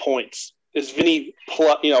 10 points. Is Vinny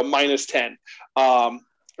minus 10. I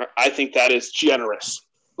think that is generous.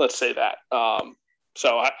 Let's say that.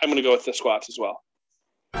 So I'm going to go with the Squats as well.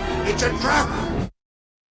 It's a trap.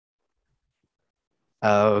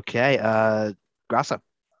 Okay, Grasso.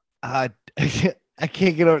 I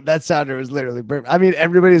can't get over that sounder was literally perfect. I mean,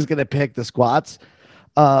 everybody's gonna pick the Squats.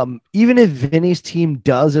 Even if Vinny's team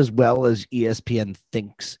does as well as ESPN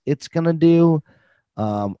thinks it's gonna do,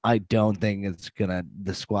 I don't think it's gonna.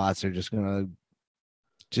 The Squats are just gonna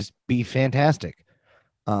be fantastic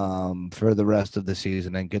for the rest of the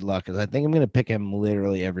season. And good luck, because I think I'm gonna pick him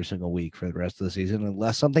literally every single week for the rest of the season,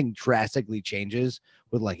 unless something drastically changes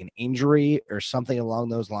with like an injury or something along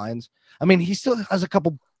those lines. I mean, he still has a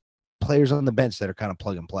couple players on the bench that are kind of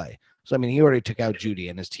plug and play. So, I mean, he already took out Judy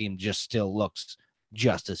and his team just still looks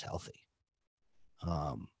just as healthy. So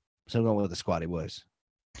I'm going with the Squatty Boys.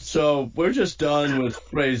 So we're just done with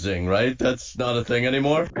phrasing, right? That's not a thing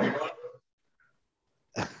anymore?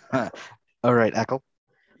 All right, Eckel.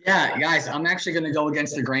 Yeah, guys, I'm actually going to go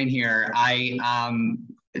against the grain here.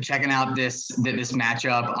 Checking out this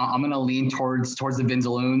matchup, I'm going to lean towards the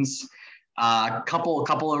Vinzaloons.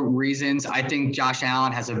 Couple of reasons. I think Josh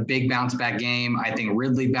Allen has a big bounce back game. I think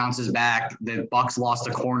Ridley bounces back. The Bucs lost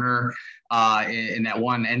a corner in that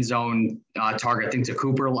one end zone target, I think, to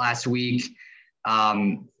Cooper last week.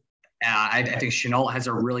 I think Shenault has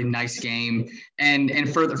a really nice game, and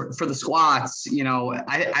for the Squats,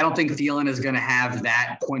 I don't think Thielen is going to have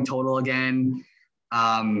that point total again.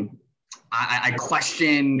 I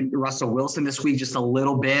question Russell Wilson this week just a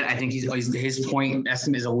little bit. I think his point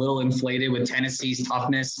estimate is a little inflated with Tennessee's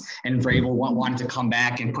toughness and Vrabel wanting to come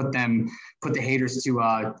back and put the haters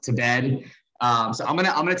to bed. So I'm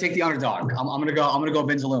gonna take the underdog. I'm gonna go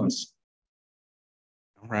Vinzaloons.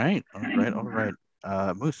 All right.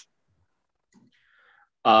 Moose.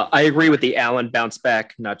 I agree with the Allen bounce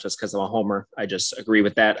back, not just because I'm a homer. I just agree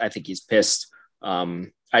with that. I think he's pissed.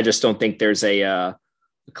 I just don't think there's a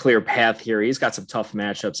clear path here. He's got some tough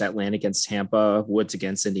matchups. Atlanta against Tampa, Woods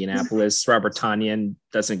against Indianapolis. Robert Tonyan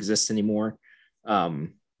doesn't exist anymore.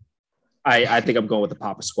 I think I'm going with the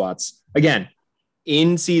Papa Squats. Again,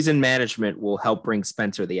 in-season management will help bring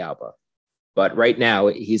Spencer the Alba. But right now,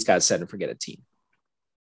 he's got to set and forget a team.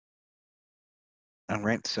 All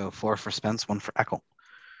right, so 4 for Spence, 1 for Eckel.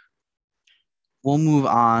 We'll move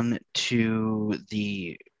on to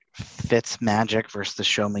the Fitz Magic versus the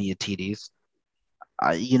Show Me Utides.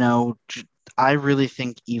 I really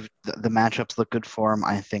think the matchups look good for him.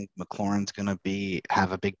 I think McLaurin's going to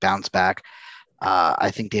have a big bounce back.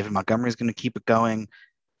 I think David Montgomery is going to keep it going.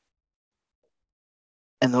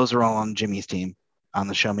 And those are all on Jimmy's team on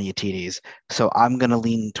the Show Me Utides. So I'm going to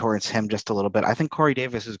lean towards him just a little bit. I think Corey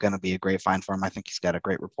Davis is going to be a great find for him. I think he's got a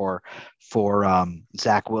great rapport for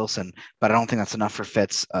Zach Wilson, but I don't think that's enough for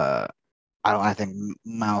Fitz. I think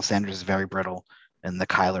Miles Sanders is very brittle, and the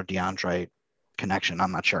Kyler DeAndre connection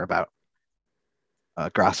I'm not sure about.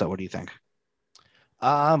 Grasso, what do you think?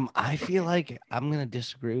 I feel like I'm gonna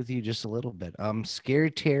disagree with you just a little bit. Scary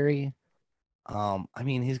Terry.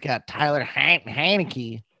 He's got Tyler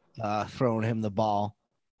Heineke throwing him the ball.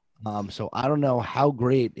 So I don't know how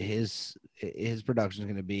great his production is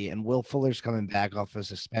going to be. And Will Fuller's coming back off a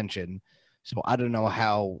suspension, so I don't know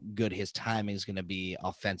how good his timing is going to be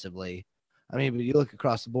offensively. But you look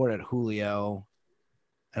across the board at Julio,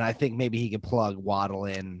 and I think maybe he could plug Waddle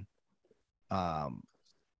in.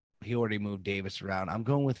 He already moved Davis around. I'm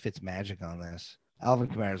going with Fitzmagic on this. Alvin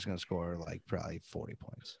Kamara is going to score probably 40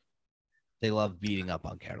 points. They love beating up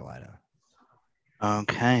on Carolina.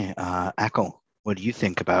 Okay. Eckel, what do you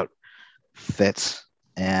think about Fitz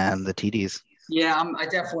and the TDs? Yeah, I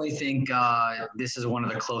definitely think this is one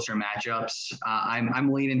of the closer matchups.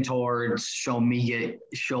 I'm leaning towards show me your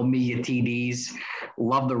TDs.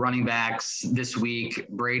 Love the running backs this week.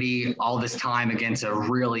 Brady all this time against a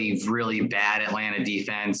really, really bad Atlanta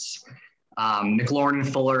defense. McLaurin and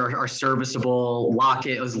Fuller are serviceable.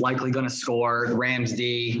 Lockett is likely going to score. Rams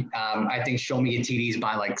D. I think show me your TDs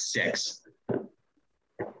by like 6.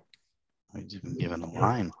 He's even given a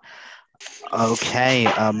line. Okay,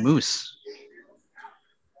 Moose.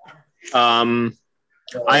 I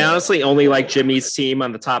honestly only like Jimmy's team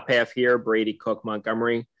on the top half here. Brady, Cook,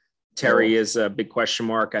 Montgomery. Terry is a big question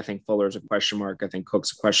mark. I think Fuller's a question mark. I think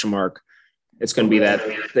Cook's a question mark. It's going to be that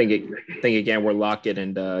thing again where Lockett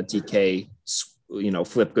and DK,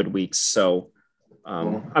 flip good weeks. So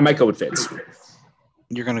I might go with Fitz.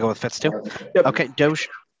 You're going to go with Fitz too? Yep. Okay, Doge.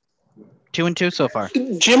 2-2 so far.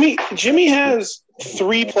 Jimmy has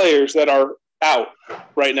 3 players that are out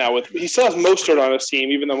right now. He still has Mostert on his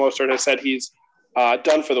team, even though Mostert has said he's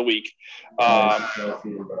done for the week.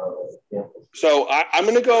 So I'm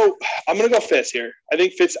gonna go Fitz here. I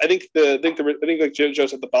think Fitz. I think like Joe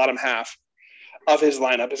said, the bottom half of his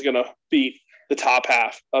lineup is gonna beat the top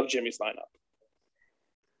half of Jimmy's lineup.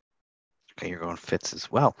 Okay, you're going Fitz as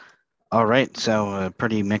well. All right, so a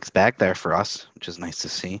pretty mixed bag there for us, which is nice to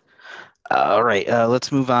see. All right,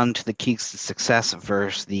 let's move on to the Keeks' success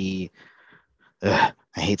versus the. I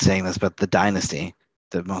hate saying this, but the dynasty,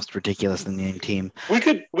 the most ridiculous named team. We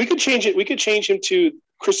could change it. We could change him to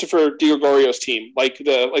Christopher DiGregorio's team, like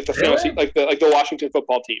the fantasy, like the Washington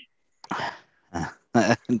football team.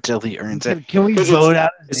 Until he earns it. Can we vote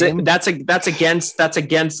out? That's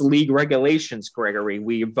against league regulations, Gregory.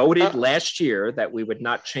 We voted last year that we would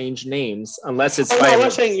not change names unless it's. I'm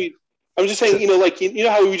not saying. I'm just saying,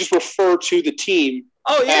 how we just refer to the team.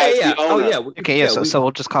 Oh yeah. Okay, yeah. So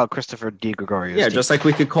we'll just call it Christopher DiGregorio. Yeah, just like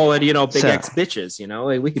we could call it, Big X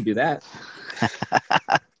bitches. We could do that.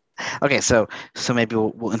 Okay, so maybe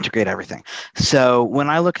we'll integrate everything. So when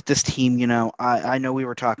I look at this team, I know we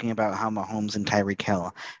were talking about how Mahomes and Tyreek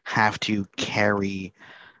Hill have to carry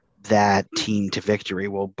that team to victory.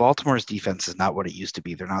 Well, Baltimore's defense is not what it used to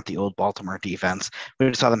be. They're not the old Baltimore defense. We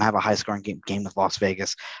just saw them have a high-scoring game with Las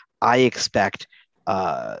Vegas. I expect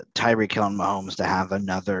Tyreek Hill and Mahomes to have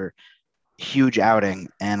another huge outing,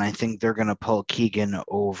 and I think they're going to pull Keegan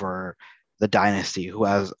over the dynasty,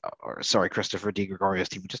 Christopher DiGregorio's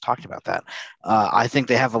team. We just talked about that. I think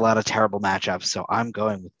they have a lot of terrible matchups, so I'm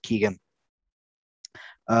going with Keegan.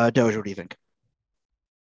 Doge, what do you think?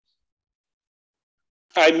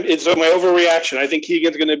 It's my overreaction. I think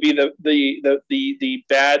Keegan's going to be the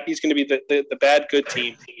bad. He's going to be the bad good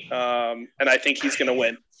team, and I think he's going to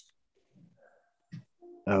win.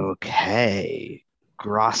 Okay,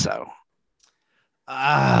 Grasso.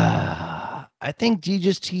 I think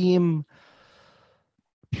Gigi's team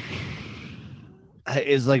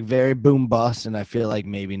is like very boom bust, and I feel like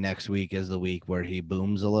maybe next week is the week where he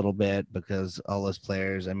booms a little bit because all those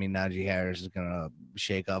players. Najee Harris is gonna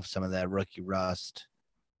shake off some of that rookie rust.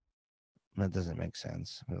 That doesn't make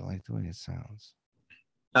sense. I like the way it sounds.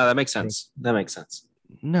 No, that makes sense.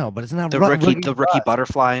 No, but it's not the rookie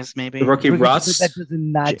butterflies, maybe. The rookie rust. That does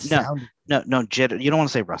not sound. No, Jed. You don't want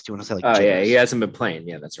to say rust. You want to say like. Oh jitters. Yeah, he hasn't been playing.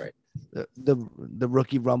 Yeah, that's right. The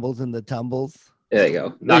rookie rumbles and the tumbles. There you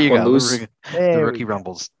go. Knock one loose. The rookie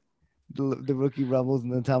rumbles. The rookie rumbles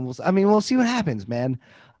and the tumbles. We'll see what happens, man.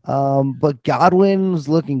 But Godwin was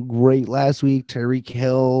looking great last week. Tyreek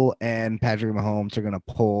Hill and Patrick Mahomes are going to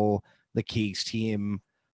pull the Keeks team.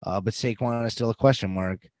 But Saquon is still a question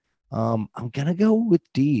mark. I'm going to go with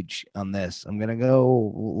Deej on this.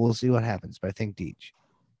 We'll see what happens, but I think Deej.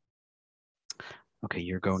 Okay,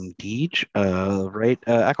 you're going Deej. Right,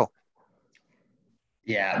 Eckel.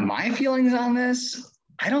 Yeah, my feelings on this,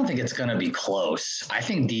 I don't think it's going to be close. I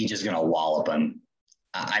think Deej is going to wallop him.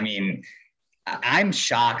 I mean, I'm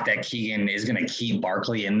shocked that Keegan is going to keep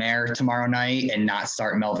Barkley in there tomorrow night and not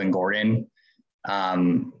start Melvin Gordon.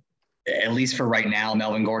 At least for right now,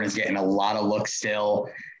 Melvin Gordon is getting a lot of looks still.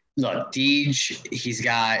 Look, Deej, he's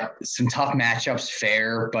got some tough matchups,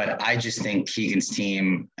 fair, but I just think Keegan's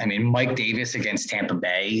team, I mean, Mike Davis against Tampa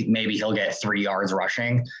Bay, maybe he'll get 3 yards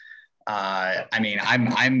rushing. I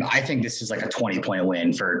think this is like a 20-point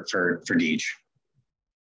win for Deej.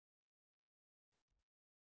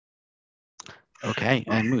 Okay,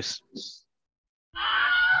 and Moose.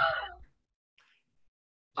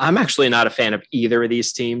 I'm actually not a fan of either of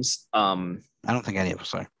these teams. I don't think any of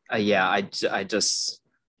us are. I just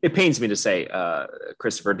it pains me to say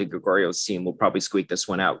Christopher DiGregorio's team will probably squeak this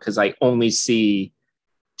one out because I only see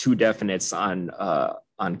 2 definites on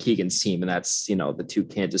Keegan's team, and that's the 2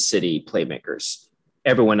 Kansas City playmakers.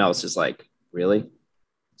 Everyone else is like, really?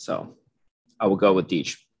 So I will go with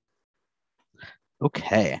Deej.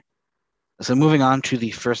 Okay. So moving on to the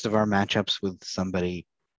first of our matchups with somebody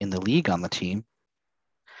in the league on the team.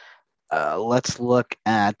 Let's look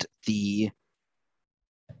at the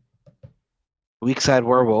Weakside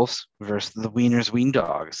Werewolves versus the Wieners Wien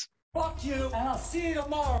Dogs. Fuck you, and I'll see you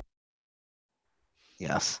tomorrow.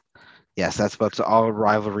 Yes, that's what all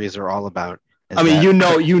rivalries are all about. I mean,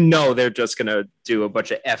 they're just gonna do a bunch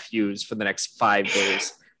of FUs for the next 5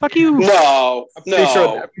 days. Fuck you. No.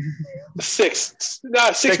 Sure 6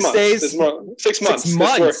 months. Days? 6 months. 6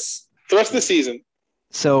 months. The rest of the season.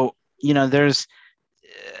 So, there's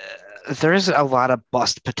a lot of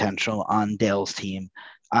bust potential on Dale's team.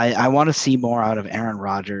 I want to see more out of Aaron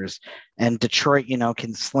Rodgers, and Detroit,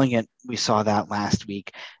 can sling it. We saw that last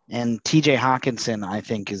week. And TJ Hawkinson, I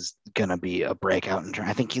think, is going to be a breakout.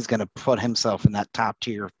 I think he's going to put himself in that top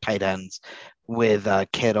tier of tight ends with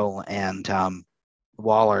Kittle and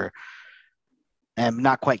Waller, and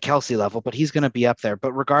not quite Kelsey level, but he's going to be up there.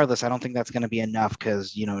 But regardless, I don't think that's going to be enough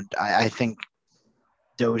because, I think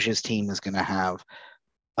Doge's team is going to have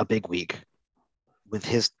a big week with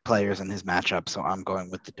his players and his matchup. So I'm going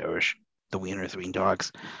with the Doge, the Wieners Wien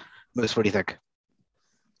Dogs. Moose, what do you think?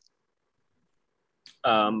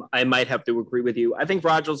 I might have to agree with you. I think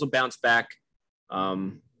Rodgers will bounce back.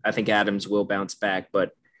 I think Adams will bounce back,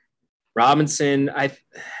 but Robinson,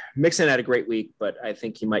 Mixon had a great week, but I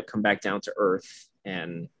think he might come back down to earth.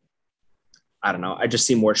 And I don't know. I just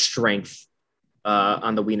see more strength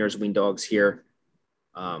on the Wieners Wien Dogs here.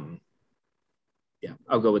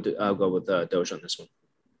 I'll go with Doge on this one.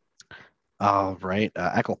 All right,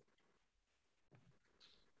 Eckel.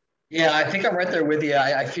 Yeah, I think I'm right there with you.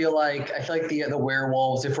 I feel like the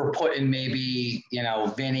Werewolves, if we're putting maybe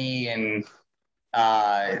Vinny and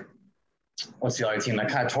what's the other team that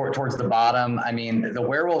kind of towards the bottom. I mean, the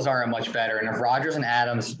Werewolves aren't much better, and if Rodgers and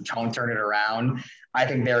Adams don't turn it around, I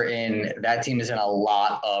think that team is in a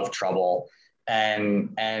lot of trouble.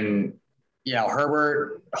 And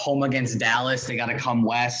Herbert home against Dallas, they got to come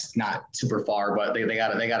west, not super far, but they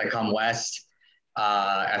got to come west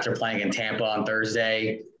after playing in Tampa on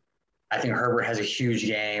Thursday. I think Herbert has a huge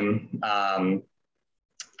game. I'm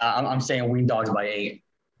saying Wien Dogs by 8.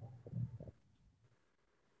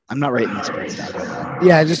 I'm not writing these points down.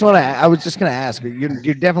 Yeah, I was just going to ask.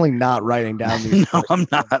 You're definitely not writing down these. No, I'm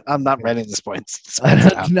not. I'm not writing these points.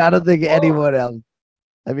 I don't think anyone else.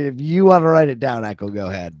 I mean, if you want to write it down, Echo, go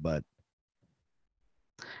ahead. But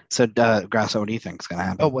so, Grasso, what do you think is going to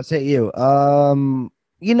happen? Oh, what's it you? I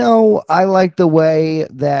like the way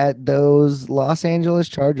that those Los Angeles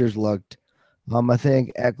Chargers looked. I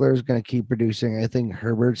think Eckler's going to keep producing. I think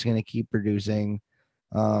Herbert's going to keep producing.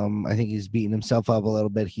 I think he's beating himself up a little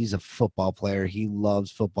bit. He's a football player. He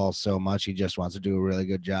loves football so much. He just wants to do a really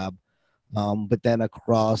good job. But then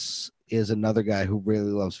across is another guy who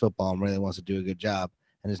really loves football and really wants to do a good job.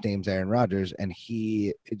 And his name's Aaron Rodgers. And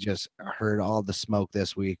he just heard all the smoke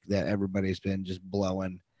this week that everybody's been just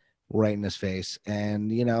blowing right in his face.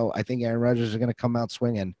 And, I think Aaron Rodgers is going to come out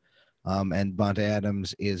swinging. And Devontae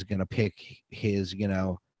Adams is going to pick his,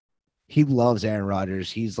 he loves Aaron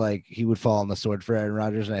Rodgers. He's like, he would fall on the sword for Aaron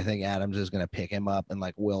Rodgers. And I think Adams is going to pick him up and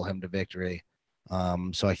will him to victory.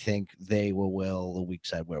 So I think they will the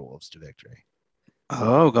Weakside Werewolves to victory.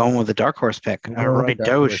 Oh, going with the dark horse pick. Right,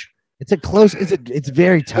 Doge. It's a close. It's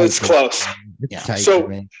very tight. It's close. It's tight So for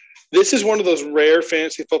me. this is one of those rare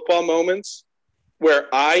fantasy football moments where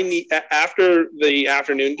I need, after the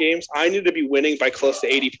afternoon games, I need to be winning by close to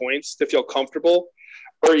 80 points to feel comfortable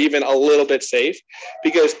or even a little bit safe,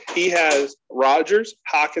 because he has Rodgers,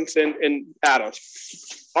 Hawkinson, and Adams,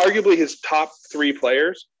 arguably his top 3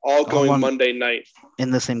 players, all going Monday night.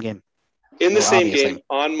 In the same game. In the same game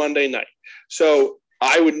on Monday night. So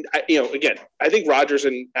I would, again, I think Rodgers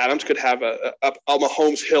and Adams could have a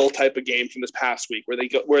Mahomes Hill type of game from this past week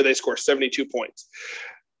where they score 72 points.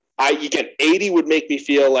 80 would make me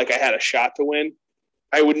feel like I had a shot to win.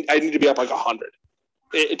 I need to be up like 100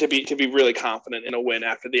 to be really confident in a win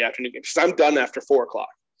after the afternoon game, because I'm done after 4:00.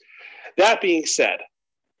 That being said,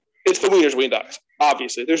 it's the Wieners Wien Dogs.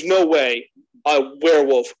 Obviously, there's no way a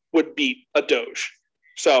werewolf would beat a Doge.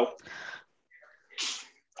 So.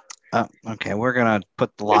 Okay, we're gonna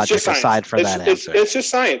put the logic aside for that answer. It's just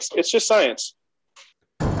science. It's just science.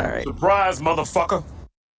 All right. Surprise, motherfucker.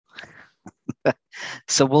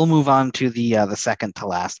 So we'll move on to the second to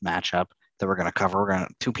last matchup that we're gonna cover. We're gonna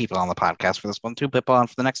 2 people on the podcast for this one, 2 people on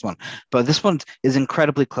for the next one. But this one is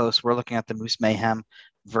incredibly close. We're looking at the Moose Mayhem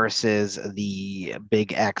versus the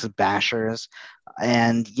Big X Bashers,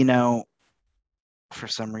 and for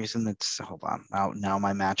some reason hold on. Now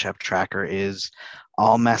my matchup tracker is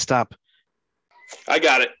all messed up. I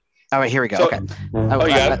got it. All right, here we go. So, okay.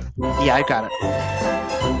 You got it? Yeah, I got it.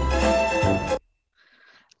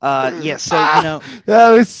 So that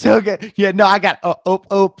was so good. Yeah, no, I got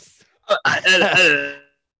oops.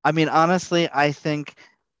 I mean, honestly, I think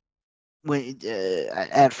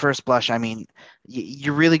at first blush, I mean,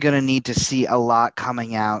 you're really going to need to see a lot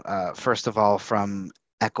coming out. First of all, from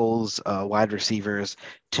Eccles, wide receivers,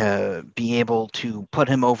 to be able to put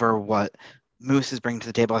him over what Moose is bringing to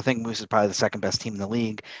the table. I think Moose is probably the second best team in the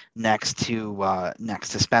league, next to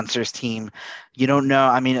Spencer's team. You don't know.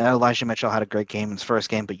 I mean, Elijah Mitchell had a great game in his first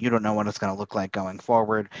game, but you don't know what it's going to look like going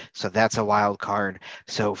forward. So that's a wild card.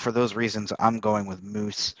 So for those reasons, I'm going with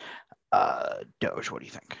Moose. Doge, what do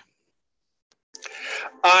you think?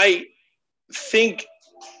 I think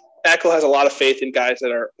Eckel has a lot of faith in guys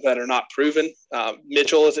that are not proven.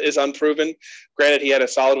 Mitchell is unproven. Granted, he had a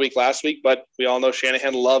solid week last week, but we all know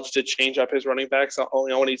Shanahan loves to change up his running backs.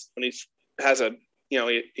 When he has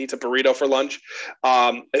he eats a burrito for lunch.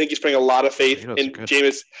 I think he's putting a lot of faith in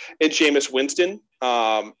Jameis Winston.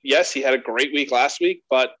 Yes, he had a great week last week,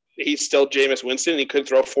 but he's still Jameis Winston, and he could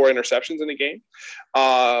throw 4 interceptions in a game.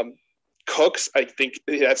 Cooks, I think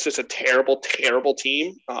that's just a terrible, terrible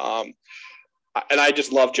team. And I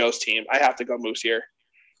just love Joe's team. I have to go Moose here.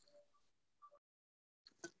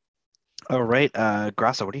 All right.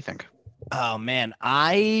 Grasso, what do you think? Oh, man.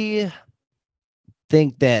 I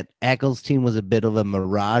think that Eccles' team was a bit of a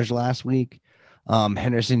mirage last week.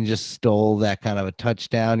 Henderson just stole that kind of a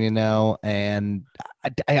touchdown, and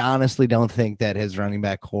I honestly don't think that his running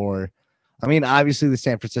back core – I mean, obviously the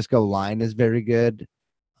San Francisco line is very good,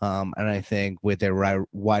 and I think with their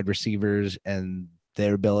wide receivers and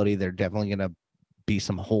their ability, they're definitely going to be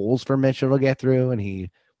some holes for Mitchell to get through, and he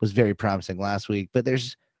was very promising last week. But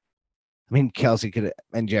Kelsey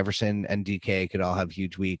and Jefferson and DK could all have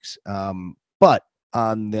huge weeks. But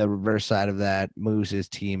on the reverse side of that, Moose's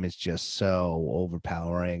team is just so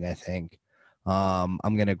overpowering, I think. I'm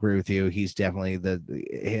going to agree with you. He's definitely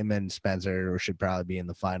him and Spencer should probably be in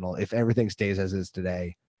the final. If everything stays as is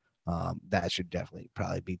today, that should definitely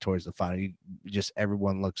probably be towards the final.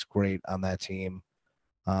 Everyone looks great on that team.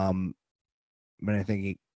 But I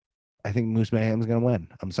think Moose Mayhem is going to win.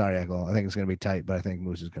 I'm sorry, Eckel. I think it's going to be tight, but I think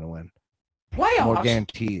Moose is going to win. Playoffs. More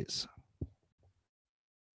guarantees.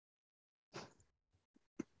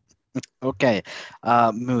 Okay.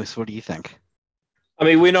 Moose, what do you think? I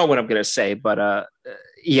mean, we know what I'm going to say, but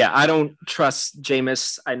I don't trust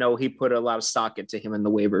Jameis. I know he put a lot of stock into him in the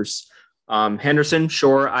waivers. Henderson,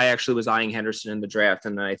 sure. I actually was eyeing Henderson in the draft,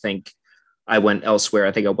 and I think I went elsewhere.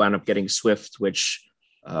 I think I wound up getting Swift, which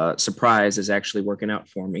surprise is actually working out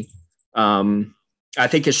for me. I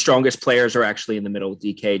think his strongest players are actually in the middle: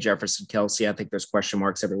 DK, Jefferson, Kelsey. I think there's question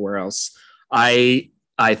marks everywhere else. I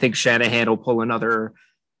think Shanahan will pull another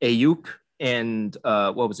Ayuk and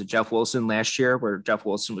what was it, Jeff Wilson last year, where Jeff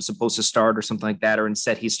Wilson was supposed to start or something like that, or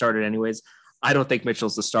instead he started anyways. I don't think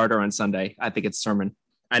Mitchell's the starter on Sunday. I think it's Sermon.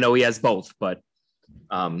 I know he has both, but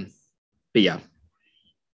yeah.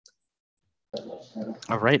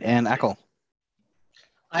 All right, and Eckel.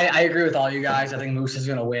 I agree with all you guys. I think Moose is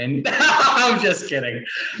going to win. I'm just kidding.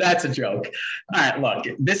 That's a joke. All right, look,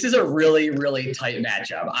 this is a really, really tight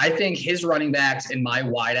matchup. I think his running backs and my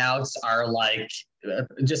wideouts are like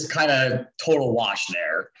just kind of total wash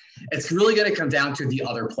there. It's really going to come down to the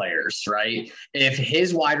other players, right? If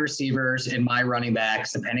his wide receivers and my running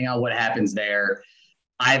backs, depending on what happens there,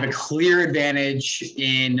 I have a clear advantage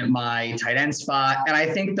in my tight end spot. And I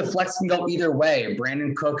think the flex can go either way.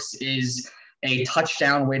 Brandon Cooks is a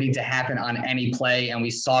touchdown waiting to happen on any play. And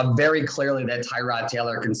we saw very clearly that Tyrod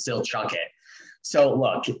Taylor can still chuck it. So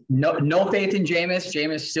look, no faith in Jameis.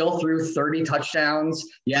 Jameis still threw 30 touchdowns.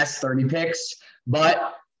 Yes, 30 picks,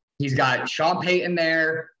 but he's got Sean Payton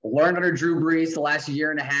there, learned under Drew Brees the last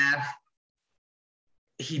year and a half.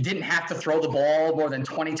 He didn't have to throw the ball more than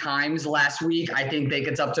 20 times last week. I think they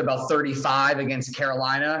gets up to about 35 against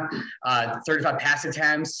Carolina, 35 pass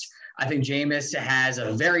attempts. I think Jameis has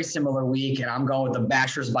a very similar week, and I'm going with the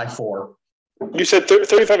Bashers by 4. You said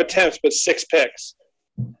 35 attempts, but 6 picks.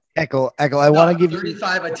 Echo, I want to give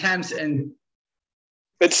 35 attempts and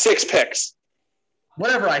it's 6 picks.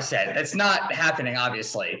 Whatever I said, that's not happening.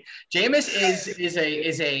 Obviously, Jameis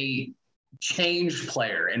is a changed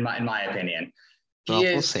player in my opinion.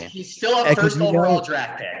 He's still a first overall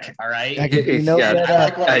draft pick. All right. I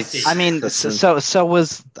like what I see. I mean, so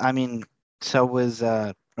was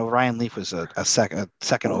Ryan Leaf was a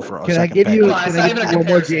second overall. Can I give you one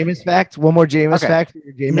more Jameis fact? One more Jameis fact for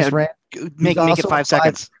your Jameis rant. Make it 5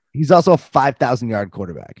 seconds. He's also a 5,000-yard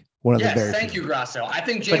quarterback. One of the very thank you, Grasso. I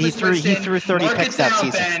think Jameis but he threw 30 picks that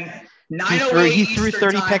season. He threw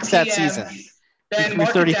 30 picks that season. Ben,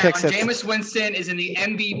 mark it down. Jameis Winston is in the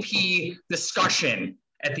MVP discussion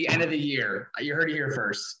at the end of the year. You heard it here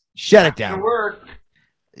first. Shut it down.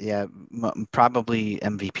 Yeah, probably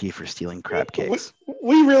MVP for stealing crab cakes.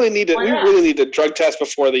 We really need to drug test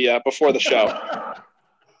before the show.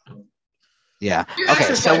 Yeah.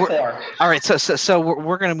 Okay. So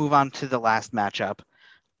we're gonna move on to the last matchup.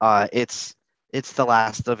 It's the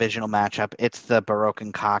last divisional matchup. It's the Baroque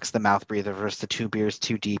and Cox, the mouth breather versus the Two Beers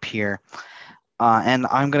Too Deep here. And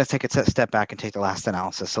I'm gonna take a step back and take the last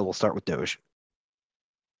analysis. So we'll start with Doge.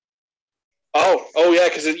 Oh yeah,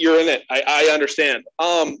 because you're in it. I understand.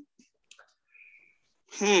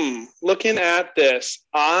 Looking at this,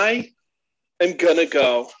 I am gonna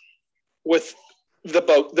go with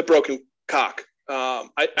the broken cock.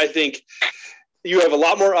 I think you have a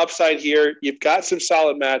lot more upside here. You've got some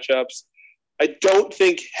solid matchups. I don't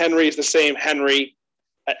think Henry is the same Henry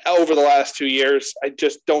over the last 2 years. I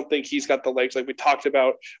just don't think he's got the legs like we talked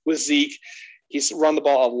about with Zeke. He's run the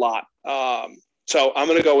ball a lot. So I'm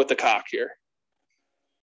going to go with the cock here.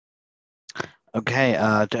 Okay,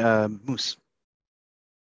 Moose.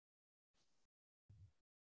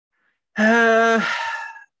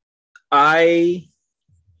 I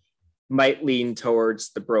might lean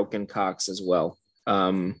towards the broken Cox as well.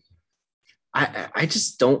 I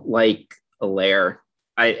just don't like Allaire.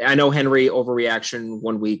 I know Henry overreaction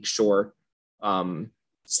 1 week, sure.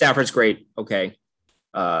 Stafford's great, okay.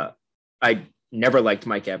 I never liked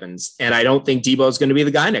Mike Evans, and I don't think Debo is going to be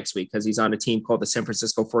the guy next week because he's on a team called the San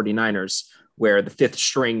Francisco 49ers, where the 5th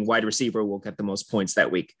string wide receiver will get the most points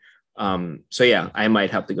that week. So yeah, I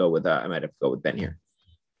might have to go with Ben here.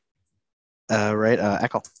 Right,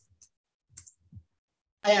 Eckel.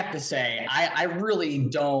 I have to say, I really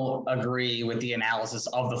don't agree with the analysis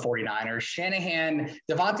of the 49ers. Shanahan,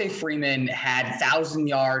 Devontae Freeman had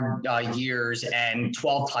 1,000-yard years and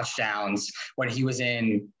 12 touchdowns when he was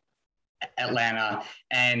in Atlanta,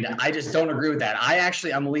 and I just don't agree with that.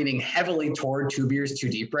 I'm leaning heavily toward Two Beers Too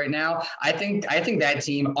Deep right now. I think that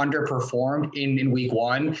team underperformed in week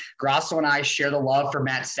 1. Grasso and I share the love for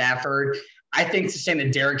Matt Stafford. I think saying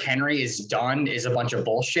that Derrick Henry is done is a bunch of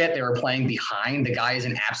bullshit. They were playing behind. The guy is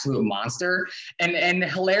an absolute monster. And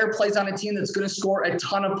Hilaire plays on a team that's going to score a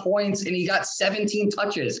ton of points, and he got 17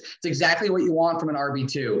 touches. It's exactly what you want from an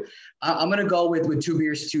RB2. I'm going to go with Two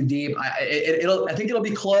Beers Too Deep. I think it'll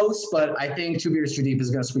be close, but I think Two Beers Too Deep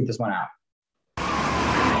is going to sweep this one out.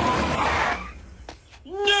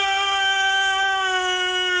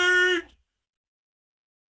 Nerd!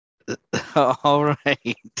 All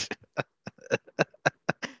right.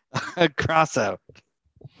 Grasso.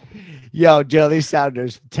 Yo, Joe, these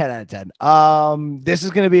Sounders, 10 out of 10. This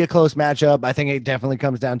is going to be a close matchup. I think it definitely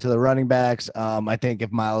comes down to the running backs. I think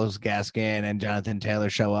if Myles Gaskin and Jonathan Taylor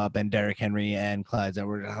show up and Derrick Henry and Clyde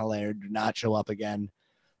Edwards-Helaire do not show up again,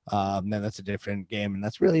 then that's a different game. And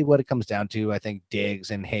that's really what it comes down to. I think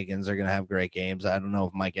Diggs and Higgins are going to have great games. I don't know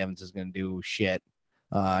if Mike Evans is going to do shit.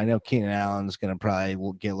 I know Keenan Allen's going to probably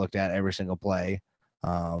get looked at every single play.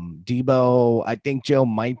 Debo, I think Joe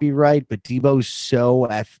might be right, but Debo's so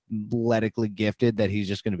athletically gifted that he's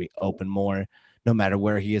just going to be open more no matter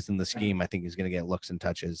where he is in the scheme. I think he's going to get looks and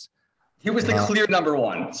touches. He was the clear number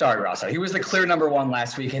one. Sorry, Rosso. He was the clear number one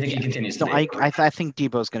last week. I think he continues to No, be. I think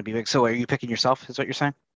Debo's going to be big. So are you picking yourself? Is what you're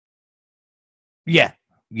saying? Yeah.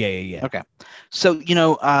 Okay. So,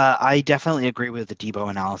 I definitely agree with the Debo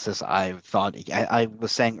analysis. I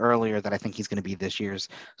was saying earlier that I think he's going to be this year's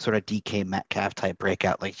sort of DK Metcalf type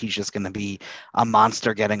breakout. Like he's just going to be a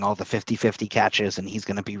monster getting all the 50-50 catches, and he's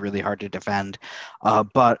going to be really hard to defend.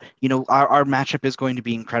 But, our matchup is going to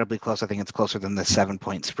be incredibly close. I think it's closer than the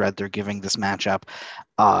 7-point spread they're giving this matchup.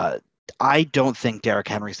 I don't think Derrick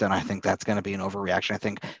Henry's done. I think that's going to be an overreaction. I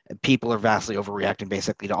think people are vastly overreacting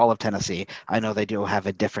basically to all of Tennessee. I know they do have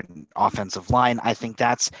a different offensive line. I think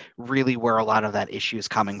that's really where a lot of that issue is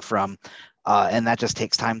coming from. And that just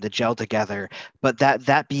takes time to gel together. But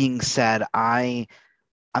that being said, I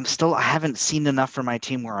haven't seen enough from my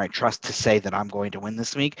team where I trust to say that I'm going to win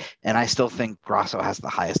this week. And I still think Grosso has the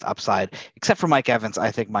highest upside, except for Mike Evans.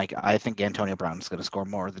 I think Antonio Brown is going to score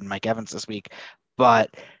more than Mike Evans this week.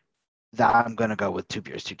 But that I'm going to go with 2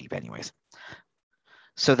 beers too deep anyways.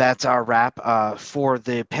 So that's our wrap for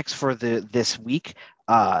the picks for this week.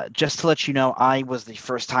 Just to let you know, I was the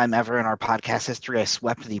first time ever in our podcast history I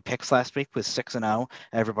swept the picks last week with 6-0.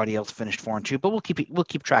 Everybody else finished 4-2, but we'll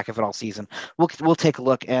keep track of it all season. We'll take a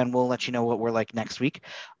look and we'll let you know what we're like next week.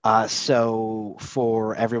 So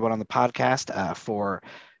for everyone on the podcast, for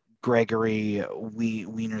Gregory,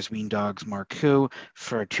 Wieners, Wien Dogs, Marku,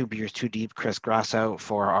 for 2 beers too deep, Chris Grasso,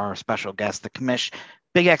 for our special guest, the commish,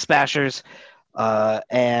 Big X Bashers,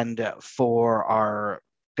 and for our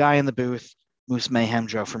guy in the booth, Moose Mayhem,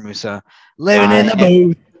 Joe Formusa. Living in the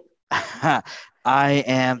booth. I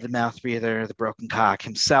am the mouth breather, the broken cock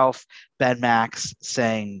himself, Ben Max,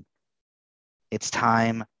 saying it's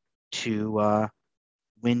time to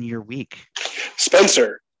win your week.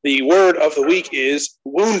 Spencer, the word of the week is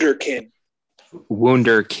wunderkind.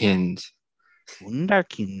 Wunderkind.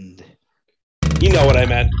 Wunderkind. You know what I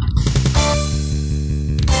meant.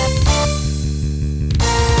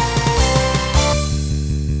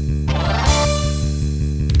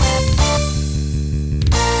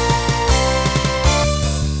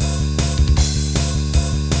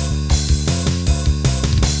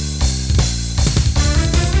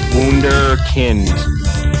 Wunderkind.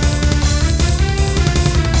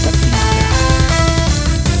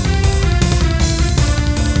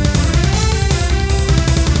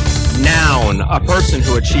 Noun, a person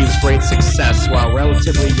who achieves great success while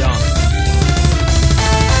relatively young.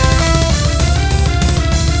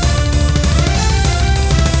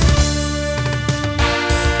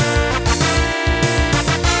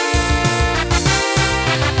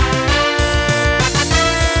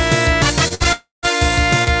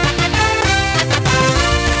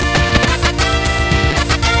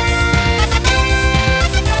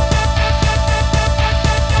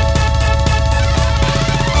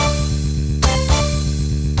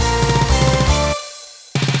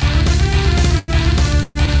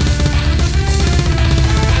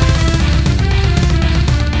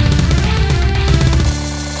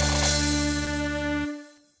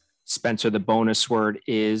 Spencer, the bonus word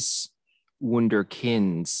is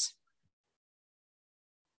wunderkinds.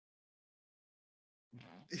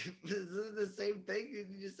 This is the same thing. Did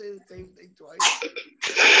you just say the same thing twice?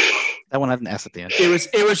 That one had an S at the end.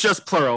 It was just plural.